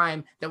all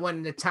time that went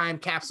in the time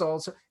capsule,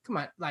 so come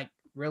on, like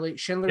really,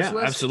 Schindler's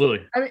List?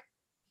 Absolutely. I mean.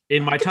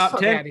 In my top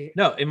 10?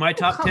 No, in my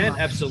top 10,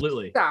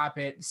 absolutely. Stop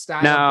it.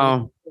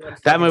 No,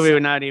 that movie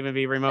would not even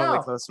be remotely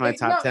close to my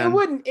top 10.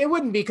 It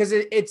wouldn't because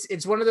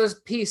it's one of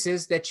those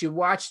pieces that you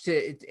watch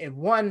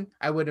one,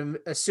 I would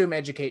assume,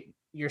 educate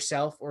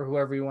yourself or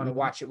whoever you want to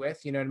watch it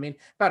with, you know what I mean?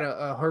 About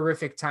a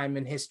horrific time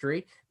in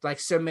history, like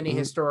so many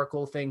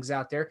historical things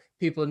out there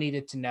people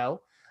needed to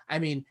know. I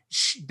mean,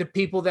 the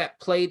people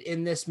that played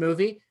in this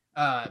movie,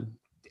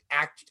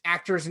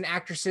 actors and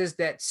actresses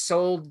that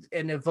sold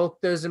and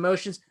evoked those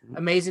emotions.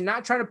 Amazing.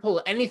 Not trying to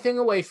pull anything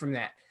away from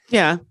that.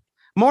 Yeah.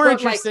 More But,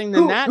 interesting like,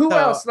 than that. Who though.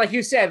 else? Like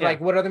you said, Yeah.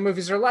 like what other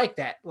movies are like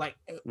that? Like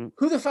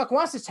who the fuck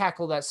wants to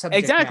tackle that subject?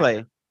 Exactly.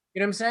 matter? You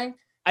know what I'm saying?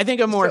 I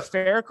think a more So-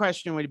 fair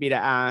question would be to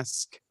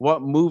ask,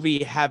 what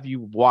movie have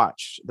you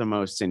watched the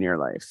most in your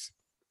life?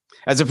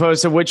 As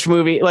opposed to which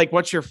movie, like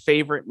what's your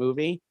favorite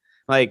movie?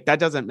 Like that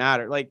doesn't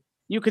matter. Like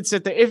you could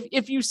sit there.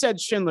 If you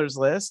said Schindler's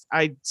List,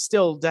 I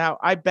still doubt.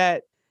 I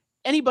bet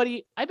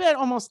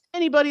almost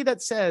anybody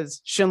that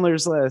says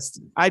Schindler's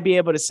List, I'd be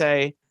able to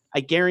say, I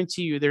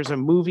guarantee you there's a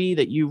movie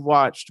that you've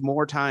watched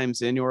more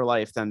times in your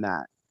life than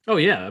that. Oh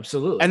yeah,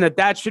 absolutely. And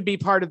that should be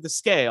part of the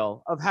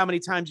scale of how many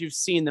times you've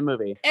seen the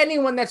movie.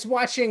 Anyone that's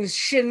watching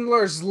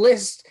Schindler's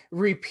List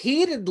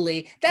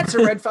repeatedly, that's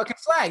a red fucking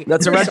flag.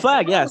 That's a red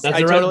flag. Yes, That's I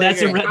a red- totally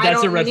that's a agree. red- I that's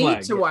a don't red need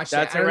flag. to watch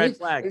That's that. a I don't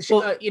red need-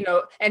 flag. you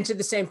know, and to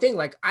the same thing,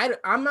 like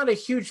I'm not a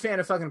huge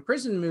fan of fucking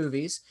prison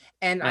movies,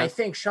 and I Yeah.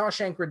 think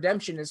Shawshank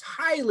Redemption is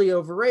highly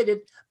overrated.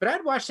 But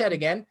I'd watch that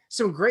again.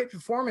 Some great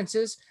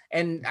performances,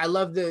 and I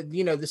love the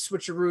the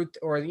switcheroo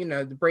or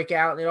the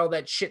breakout and all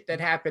that shit that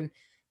happened.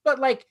 But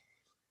like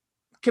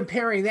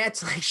comparing that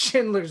to like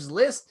Schindler's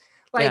List,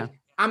 like. Yeah.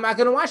 I'm not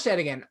going to watch that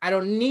again. I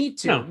don't need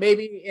to. No.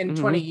 Maybe in Mhm.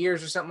 20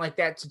 years or something like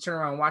that to turn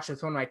around and watch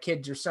with one of my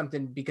kids or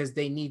something because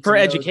they need For to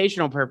know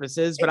educational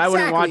purposes, but I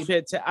wouldn't watch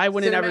Exactly. it. I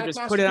wouldn't ever cinematic just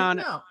put it on.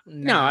 masterpiece.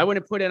 No, I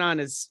wouldn't put it on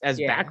as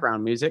Yeah.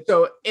 background music.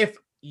 So if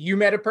you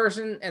met a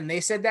person and they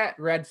said that,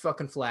 red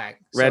fucking flag.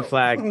 Red So,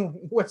 flag.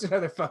 What's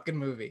another fucking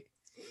movie?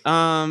 What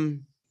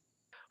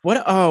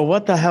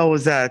the hell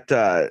was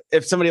that?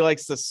 If somebody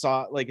likes the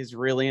Saw, like is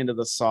really into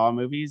the Saw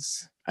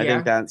movies, I Yeah.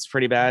 think that's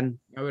pretty bad.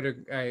 I would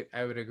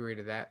agree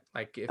to that.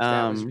 Like if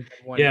that was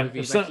one Yeah, movie,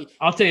 if so- like,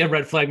 I'll tell you a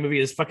red flag movie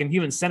is fucking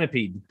Human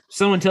Centipede.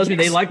 Someone tells me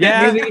they Yes. like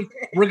Yeah. that movie,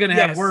 we're gonna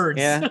have Yes. words.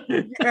 Yeah.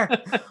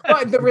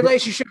 well, the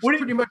relationship's What do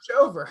you- pretty much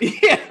over.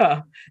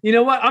 Yeah. You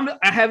know what?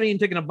 I haven't even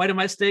taken a bite of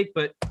my steak,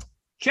 but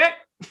check.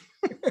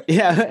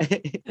 Yeah,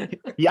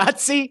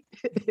 Yahtzee.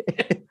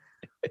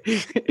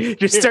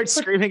 Just start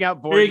screaming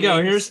out board. Here you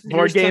go. games,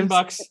 Here's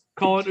 $10.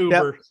 Call it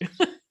Uber.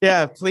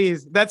 Yeah,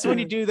 please. That's when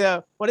you do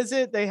what is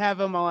it? They have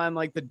them on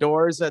like the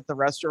doors at the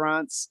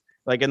restaurants,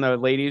 like in the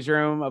ladies'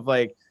 room of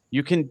like,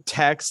 you can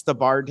text the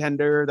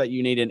bartender that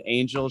you need an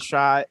angel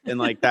shot. And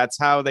like, that's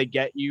how they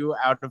get you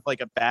out of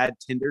like a bad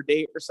Tinder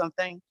date or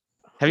something.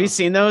 Have you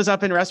seen those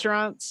up in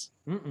restaurants?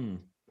 Mm-mm.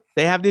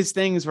 They have these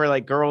things where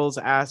like girls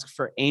ask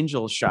for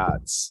angel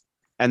shots.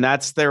 And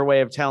that's their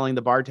way of telling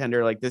the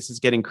bartender, like, this is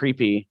getting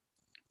creepy.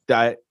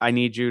 That I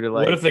need you to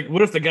like.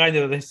 What if the guy on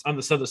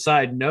the other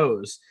side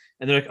knows,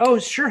 and they're like, "Oh,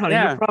 sure, honey,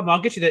 Yeah. no problem.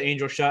 I'll get you that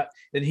angel shot."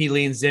 Then he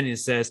leans in and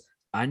says,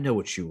 "I know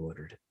what you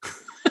ordered."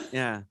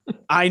 Yeah,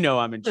 I know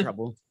I'm in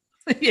trouble.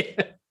 Yeah.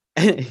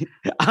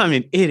 I'm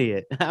an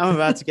idiot. I'm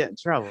about to get in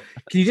trouble.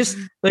 Can you just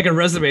like a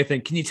resume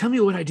thing? Can you tell me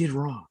what I did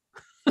wrong?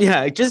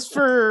 Yeah, just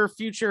for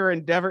future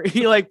endeavor.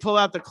 You like pull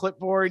out the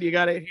clipboard. You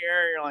got it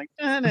here. You're like,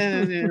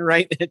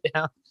 writing it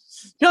down.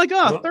 You're like,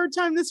 oh, Well- third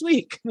time this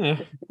week. Yeah.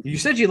 You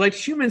said you liked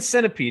Human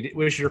Centipede. It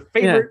was your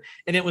favorite,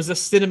 and it was a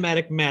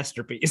cinematic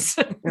masterpiece.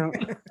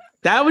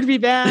 That would be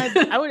bad.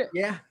 I would.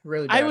 Yeah,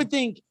 really. I bad. would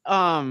think.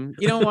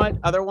 You know what?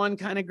 Other one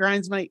kind of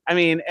grinds my. I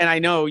mean, and I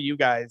know you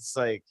guys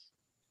like.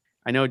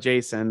 I know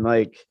Jason.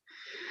 Like,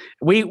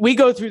 we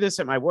go through this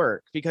at my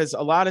work because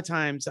a lot of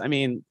times, I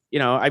mean,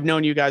 I've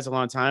known you guys a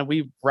long time.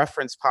 We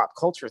reference pop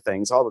culture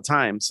things all the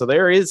time, so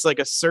there is like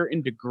a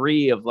certain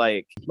degree of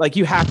like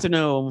you have to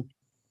know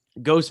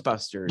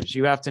Ghostbusters,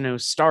 you have to know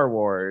Star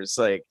Wars.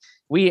 Like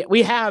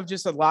we have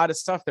just a lot of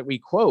stuff that we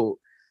quote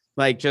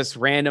like just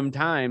random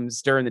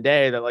times during the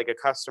day that like a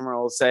customer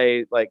will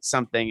say like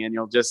something and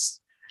you'll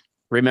just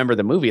remember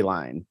the movie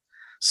line.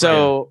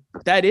 So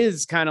that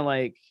is kind of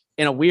like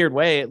in a weird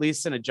way, at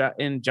least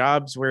in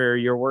jobs where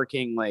you're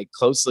working like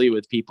closely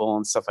with people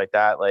and stuff like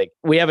that. Like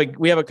we have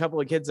a couple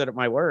of kids at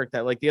my work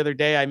that like the other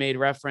day I made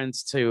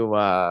reference to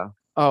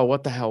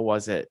what the hell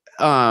was it?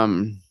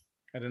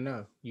 I don't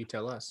know. You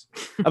tell us.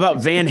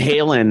 About Van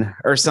Halen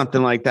or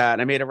something like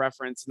that. I made a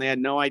reference and they had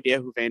no idea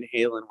who Van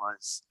Halen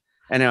was.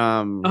 And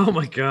Oh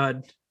my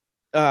god.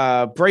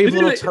 Brave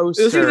Little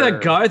Toaster. Is he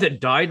that guy that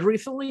died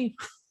recently?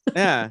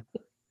 Yeah.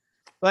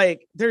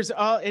 Like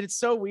it's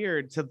so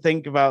weird to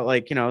think about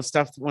like,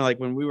 stuff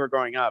when we were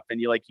growing up and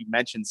you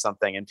mentioned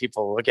something and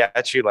people look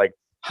at you like,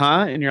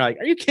 huh? And you're like,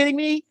 are you kidding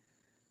me?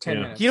 10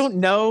 Yeah. minutes. You don't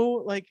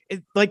know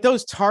like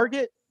those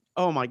Target.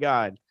 Oh my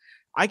God.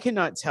 I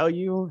cannot tell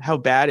you how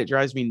bad it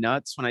drives me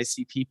nuts when I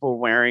see people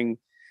wearing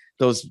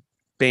those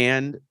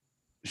band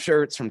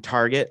shirts from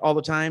Target all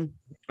the time.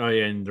 Oh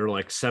yeah, and they're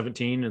like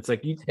 17. It's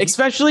like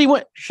Especially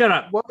when shut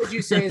up. What would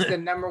you say is the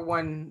number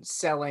one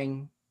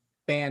selling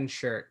band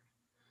shirt?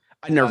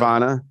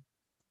 Nirvana.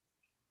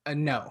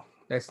 No,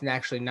 that's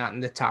actually not in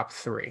the top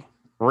 3.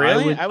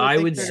 Really? I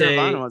would think say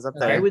Nirvana was up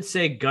there. I would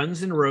say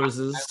Guns N'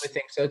 Roses. I would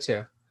think so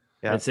too.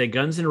 Yeah. I'd say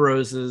Guns N'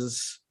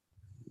 Roses,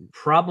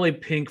 probably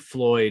Pink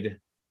Floyd,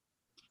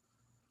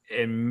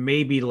 and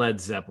maybe Led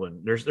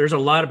Zeppelin. There's a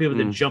lot of people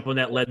that jump on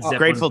that Led Zeppelin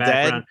Grateful Dead?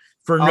 background.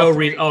 For All no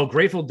three. reason. Oh,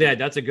 Grateful Dead.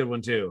 That's a good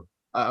one too.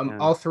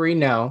 All three,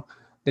 no.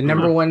 The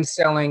number one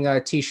selling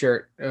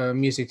T-shirt,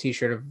 music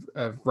T-shirt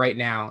of right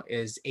now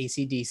is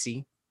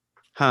AC/DC.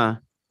 Huh.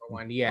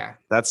 One, yeah.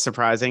 That's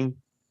surprising.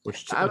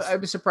 I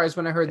was surprised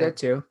when I heard that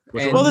too.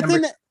 And Well, the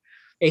thing that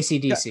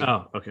AC/DC.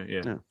 Oh, okay,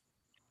 yeah.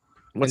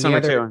 What's And the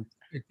number other-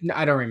 2?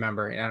 I don't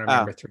remember. I don't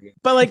remember 3.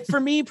 But like for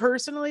me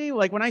personally,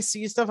 like when I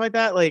see stuff like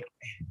that, like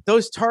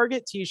those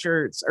Target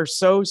T-shirts are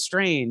so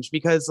strange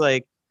because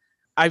like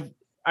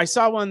I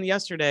saw one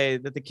yesterday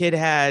that the kid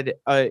had.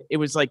 It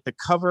was like the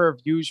cover of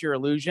 "Use Your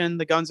Illusion,"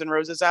 the Guns N'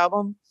 Roses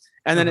album,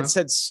 and then it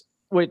said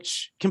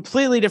which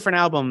completely different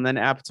album than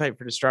 "Appetite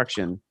for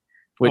Destruction,"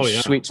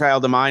 which "Sweet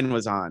Child of Mine"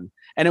 was on,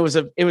 and it was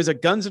a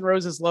Guns N'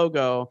 Roses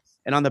logo,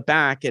 and on the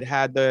back it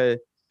had the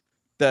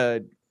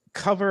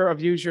cover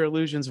of "Use Your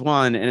Illusions"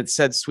 1, and it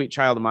said "Sweet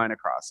Child of Mine"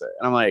 across it,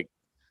 and I'm like,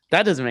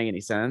 that doesn't make any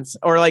sense.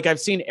 Or like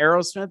I've seen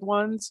Aerosmith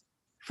ones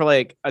for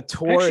like a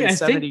tour in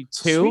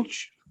 '72.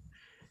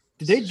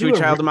 Did they do Sweet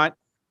Child of Mine?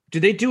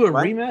 Did they do a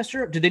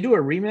remaster? Did they do a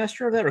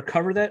remaster of that or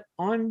cover that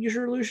on Use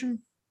Your Illusion?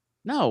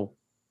 No.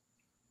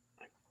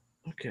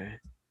 Okay.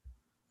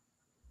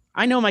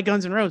 I know my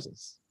Guns N'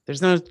 Roses.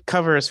 There's no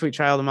cover of Sweet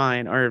Child of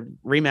Mine or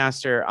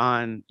remaster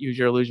on Use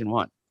Your Illusion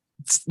 1.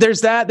 There's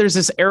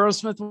this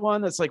Aerosmith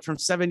one that's like from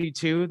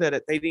 '72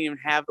 that they didn't even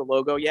have the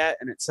logo yet,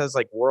 and it says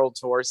like World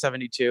Tour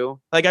 '72.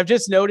 Like I've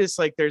just noticed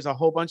like there's a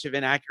whole bunch of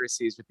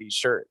inaccuracies with these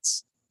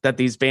shirts that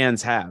these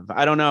bands have.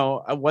 I don't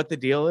know what the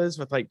deal is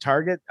with like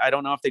Target. I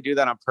don't know if they do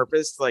that on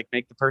purpose to like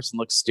make the person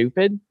look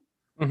stupid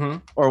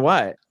or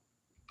what.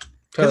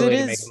 Totally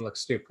to make them look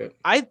stupid.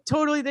 I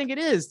totally think it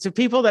is to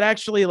people that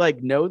actually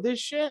like know this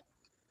shit.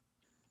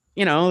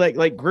 You know,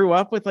 like grew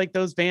up with like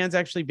those bands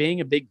actually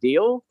being a big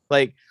deal.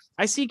 Like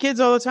I see kids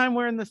all the time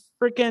wearing the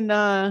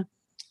freaking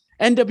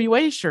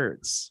NWA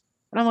shirts.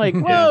 And I'm like,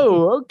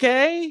 whoa,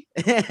 okay.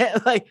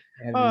 Like,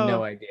 I have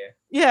no idea.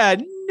 Yeah,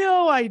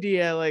 no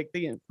idea. Like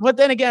but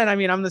then again, I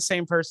mean, I'm the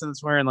same person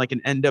that's wearing like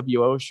an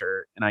NWO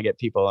shirt, and I get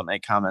people that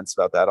make comments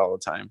about that all the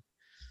time.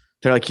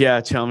 They're like, yeah,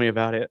 tell me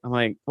about it. I'm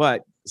like,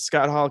 what?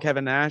 Scott Hall,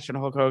 Kevin Nash, and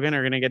Hulk Hogan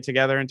are gonna get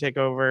together and take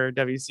over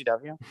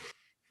WCW?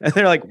 And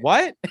they're like,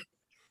 what?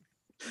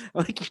 I'm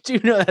like, you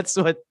do know that's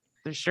what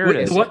the shirt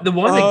is. The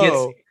one that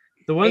gets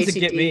the ones that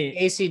get me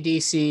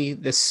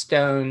AC/DC, the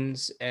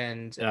Stones,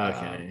 and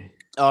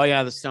oh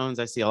yeah, the Stones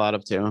I see a lot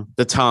of too.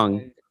 The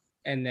Tongue.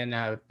 And then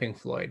Pink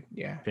Floyd,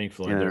 Pink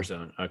Floyd, their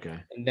zone. Okay.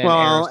 And then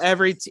well,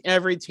 every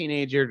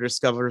teenager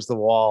discovers the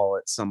Wall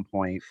at some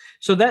point.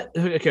 So that's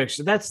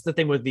the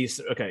thing with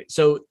these. Okay,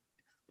 so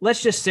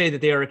let's just say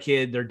that they are a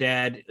kid. Their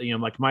dad,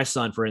 like my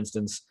son, for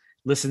instance,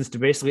 listens to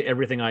basically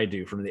everything I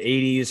do from the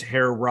 '80s,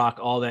 hair rock,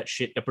 all that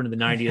shit up into the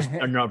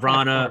 '90s,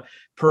 Nirvana,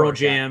 Pearl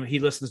Jam. He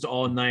listens to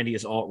all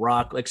 '90s alt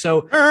rock. Like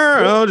so,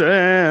 Pearl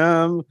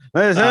Jam.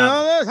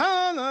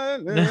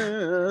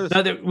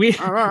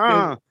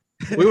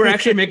 We were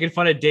actually making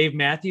fun of Dave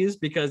Matthews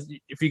because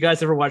if you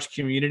guys ever watch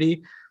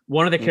Community,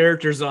 one of the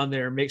characters on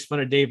there makes fun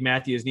of Dave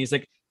Matthews, and he's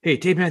like, "Hey,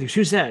 Dave Matthews,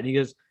 who's that?" And he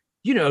goes,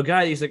 a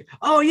guy. He's like,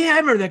 "Oh yeah, I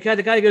remember that guy."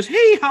 The guy goes,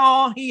 "Hee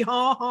haw, hee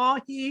haw, haw,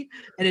 hee,"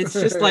 and it's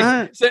just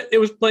like so it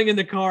was playing in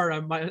the car.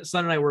 And my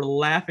son and I were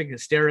laughing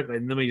hysterically,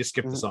 and then we just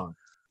skipped the song.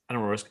 I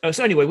don't know.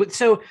 So anyway,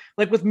 so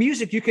like with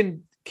music,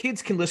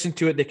 kids can listen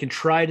to it. They can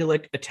try to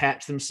like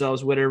attach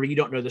themselves, whatever. You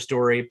don't know the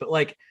story, but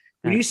like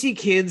when you see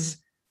kids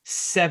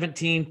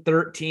 17,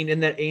 13 in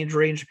that age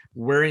range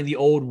wearing the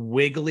old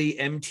wiggly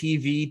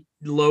MTV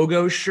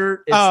logo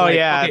shirt. It's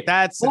okay,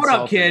 that's hold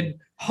insulting. up, kid.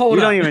 Hold up.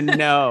 You don't even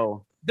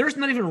know. There's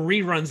not even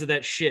reruns of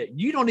that shit.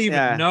 You don't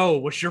even know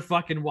what you're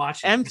fucking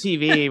watching.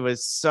 MTV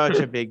was such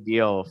a big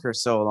deal for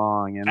so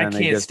long, and then I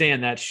can't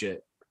stand that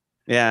shit.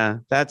 Yeah,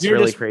 that's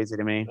really crazy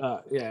to me.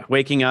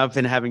 Waking up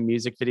and having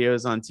music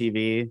videos on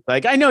TV.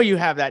 Like I know you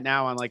have that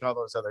now on like all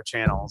those other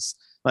channels.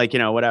 Like,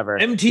 whatever.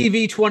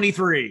 MTV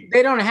 23.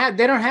 They don't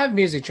have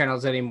music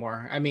channels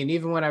anymore. I mean,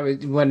 even when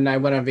I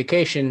went on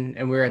vacation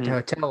and we were at the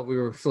hotel, we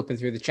were flipping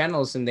through the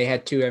channels and they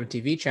had 2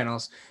 MTV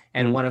channels,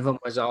 and one of them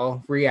was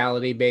all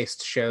reality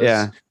based shows,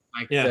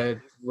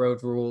 the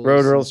Road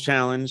Rules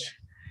Challenge.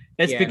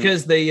 It's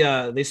because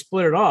they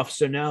split it off.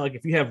 So now, like,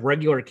 if you have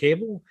regular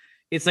cable,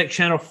 it's like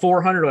channel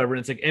 400 or whatever.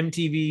 And it's like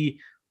MTV.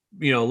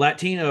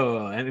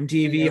 Latino,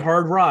 MTV,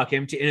 hard rock,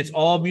 and it's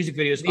all music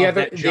videos.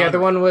 The other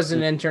one was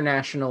an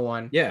international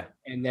one. Yeah.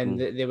 And then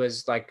there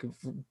was like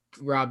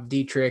Rob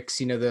Dietrich's,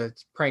 the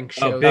prank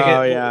show.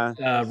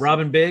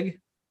 Robin Big?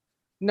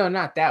 No,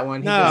 not that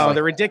one. No,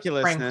 the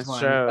ridiculousness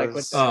shows. Like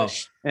with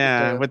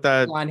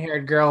the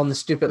blonde-haired girl and the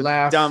stupid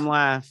laugh. Dumb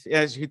laugh.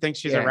 Yeah, who thinks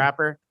she's a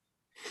rapper.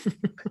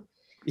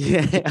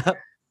 Yeah.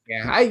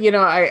 Yeah,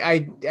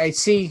 I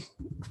see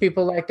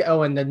people like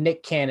and the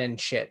Nick Cannon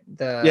shit.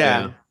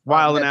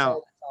 Wild and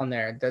Out on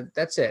there.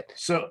 That's it.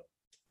 So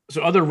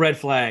other red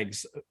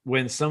flags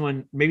when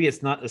someone, maybe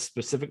it's not a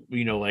specific,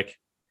 like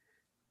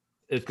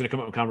it's going to come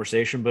up in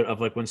conversation, but of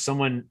like when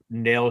someone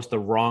nails the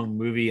wrong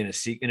movie in a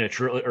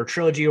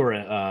trilogy or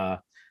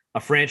a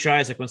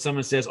franchise, like when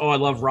someone says, "Oh, I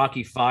love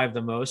Rocky V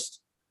the most."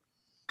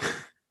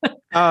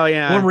 Oh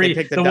yeah, one where he,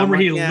 they picked the one where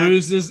he yeah.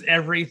 loses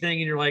everything,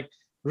 and you're like,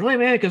 really,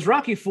 man? Because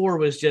Rocky 4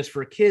 was just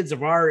for kids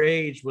of our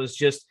age, was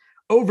just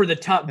over the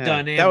top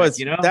dynamic. That was,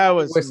 you know, that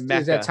was is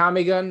that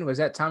Tommy Gun? Was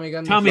that Tommy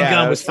Gun? Tommy Yeah,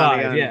 Gun that was was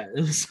Tommy 5. Gun. Yeah,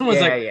 someone's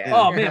Yeah, like, yeah.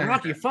 oh man,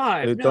 Rocky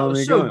 5, It's no, it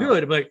was Tommy so Gun.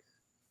 good. I'm like,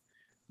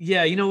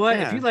 yeah, you know what?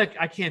 If Yeah. you like,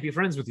 I can't be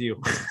friends with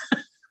you.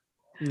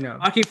 No.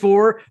 Rocky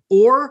 4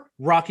 or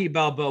Rocky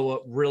Balboa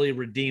really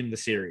redeemed the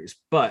series,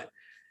 but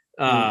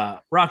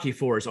Rocky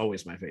 4 is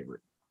always my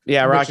favorite.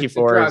 Yeah, Which Rocky is the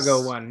 4 Drago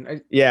is,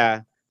 one.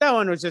 yeah, that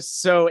one was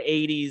just so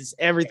 80s.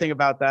 Everything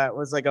about that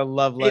was like a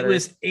love letter. It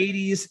was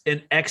 80s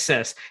in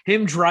excess.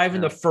 Him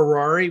driving the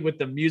Ferrari with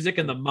the music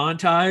and the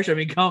montage. I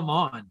mean, come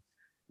on.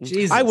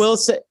 Jesus. I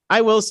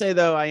will say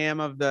though, I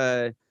am of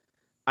the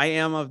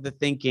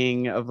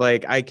thinking of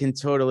like, I can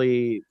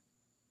totally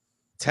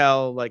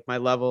tell like my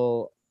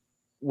level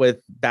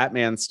with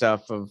Batman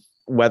stuff of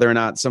whether or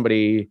not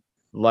somebody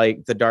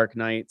liked the Dark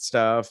Knight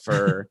stuff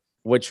or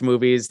which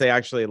movies they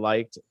actually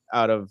liked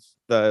out of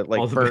the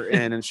like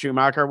Burton and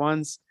Schumacher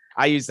ones.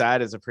 I use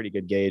that as a pretty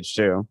good gauge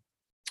too.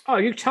 Oh,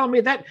 you tell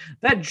me that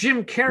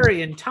Jim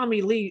Carrey and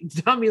Tommy Lee,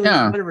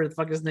 whatever the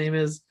fuck his name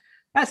is,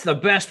 that's the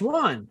best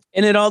one.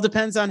 And it all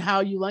depends on how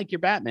you like your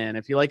Batman.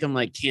 If you like him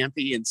like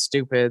campy and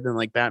stupid, then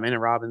like Batman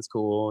and Robin's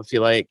cool. If you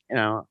like,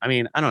 I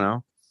mean, I don't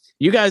know.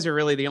 You guys are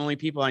really the only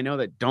people I know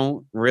that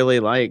don't really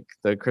like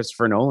the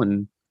Christopher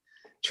Nolan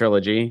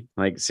trilogy.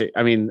 Like,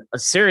 I mean,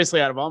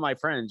 seriously, out of all my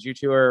friends, you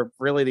two are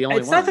really the only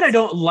ones. It's not that I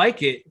don't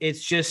like it.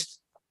 It's just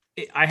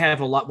I have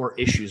a lot more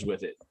issues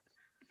with it.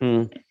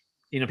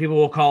 People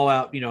will call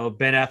out,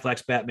 Ben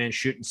Affleck's Batman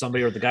shooting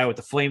somebody or the guy with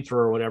the flamethrower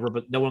or whatever,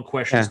 but no one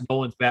questions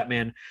Nolan's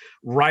Batman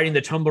riding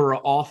the tumbler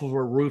off of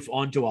a roof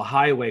onto a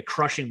highway,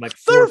 crushing like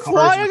 4 cars.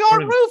 Flying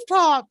on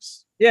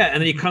rooftops. Yeah,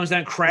 and then he comes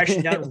down,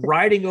 crashing down,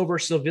 riding over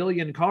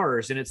civilian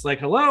cars, and it's like,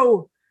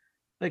 hello,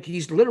 like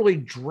he's literally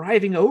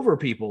driving over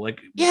people. Like,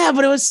 yeah,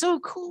 but it was so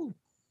cool.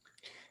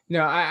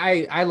 No,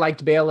 I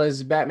liked Bale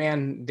as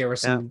Batman. There were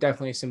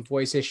definitely some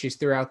voice issues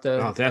throughout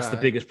the. Oh, that's the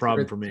biggest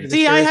problem for me.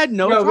 See, I had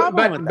no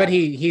problem with that. But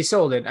he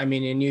sold it. I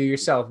mean, and you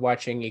yourself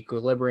watching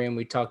Equilibrium,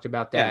 we talked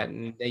about that,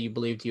 and that you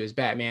believed he was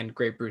Batman,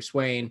 great Bruce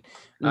Wayne.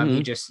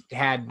 He just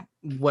had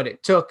what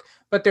it took,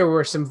 but there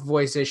were some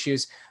voice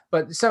issues.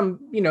 But some,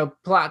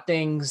 plot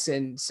things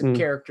and some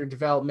character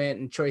development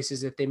and choices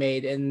that they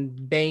made.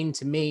 And Bane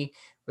to me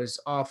was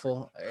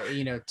awful.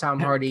 Tom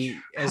Hardy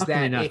as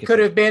that. It could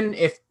have been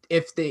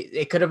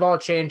it could have all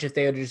changed if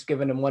they had just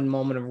given him one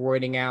moment of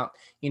roiding out.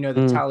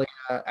 The Talia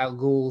al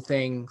Ghul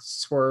thing,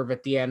 swerve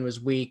at the end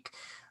was weak.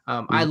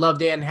 I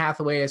loved Anne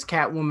Hathaway as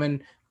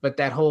Catwoman, but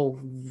that whole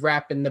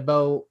wrap in the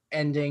bow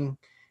ending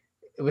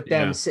with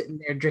them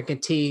sitting there drinking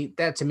tea,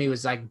 that to me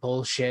was like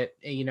bullshit.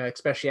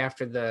 Especially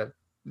after the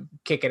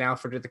kicking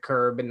Alfred to the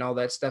curb and all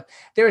that stuff.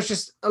 There was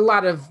just a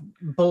lot of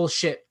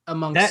bullshit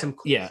amongst some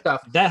cool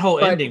stuff. That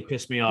whole ending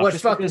pissed me off.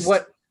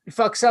 What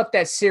fucks up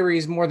that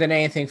series more than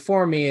anything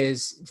for me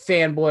is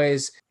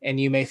fanboys,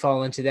 and you may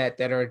fall into that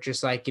are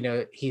just like,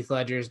 Heath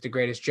Ledger's the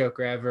greatest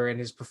Joker ever and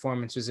his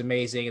performance was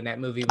amazing in that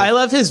movie. I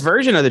love his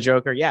version of the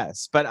Joker,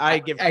 yes, but I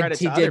give credit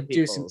to other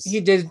people. He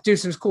did do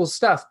some cool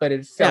stuff, but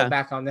it fell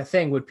back on the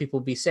thing. Would people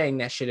be saying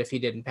that shit if he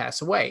didn't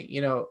pass away?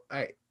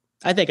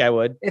 I think I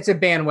would. It's a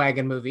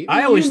bandwagon movie.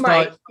 I always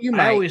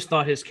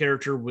thought his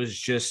character was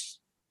just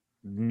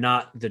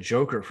not the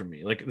Joker for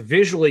me. Like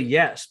visually,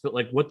 yes, but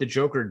like what the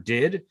Joker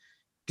didn't.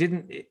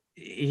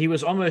 He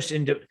was almost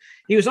into.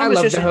 He was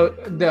almost just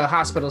the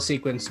hospital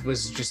sequence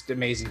was just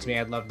amazing to me.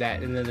 I love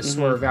that, and then the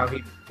swerve out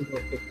here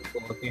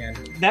at the end.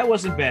 That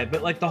wasn't bad,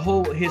 but like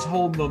his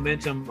whole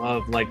momentum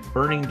of like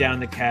burning down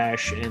the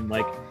cash and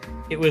like.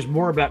 It was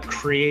more about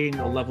creating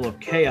a level of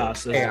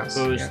chaos as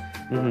opposed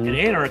and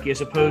anarchy,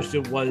 as opposed to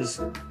was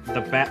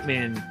the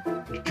Batman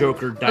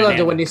Joker dynamic. I loved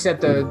it when he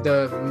set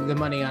the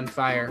money on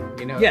fire.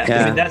 Yeah.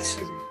 I mean, that's.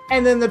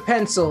 And then the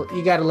pencil,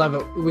 you gotta love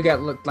it. We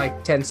got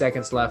like 10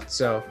 seconds left,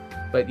 so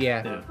but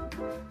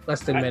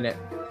less than a minute.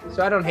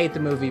 So I don't hate the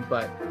movie,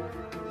 but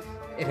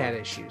it had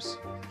issues.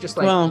 Just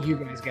like you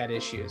guys got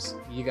issues.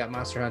 You got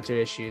Monster Hunter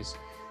issues,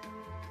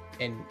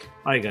 and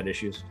I got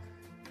issues.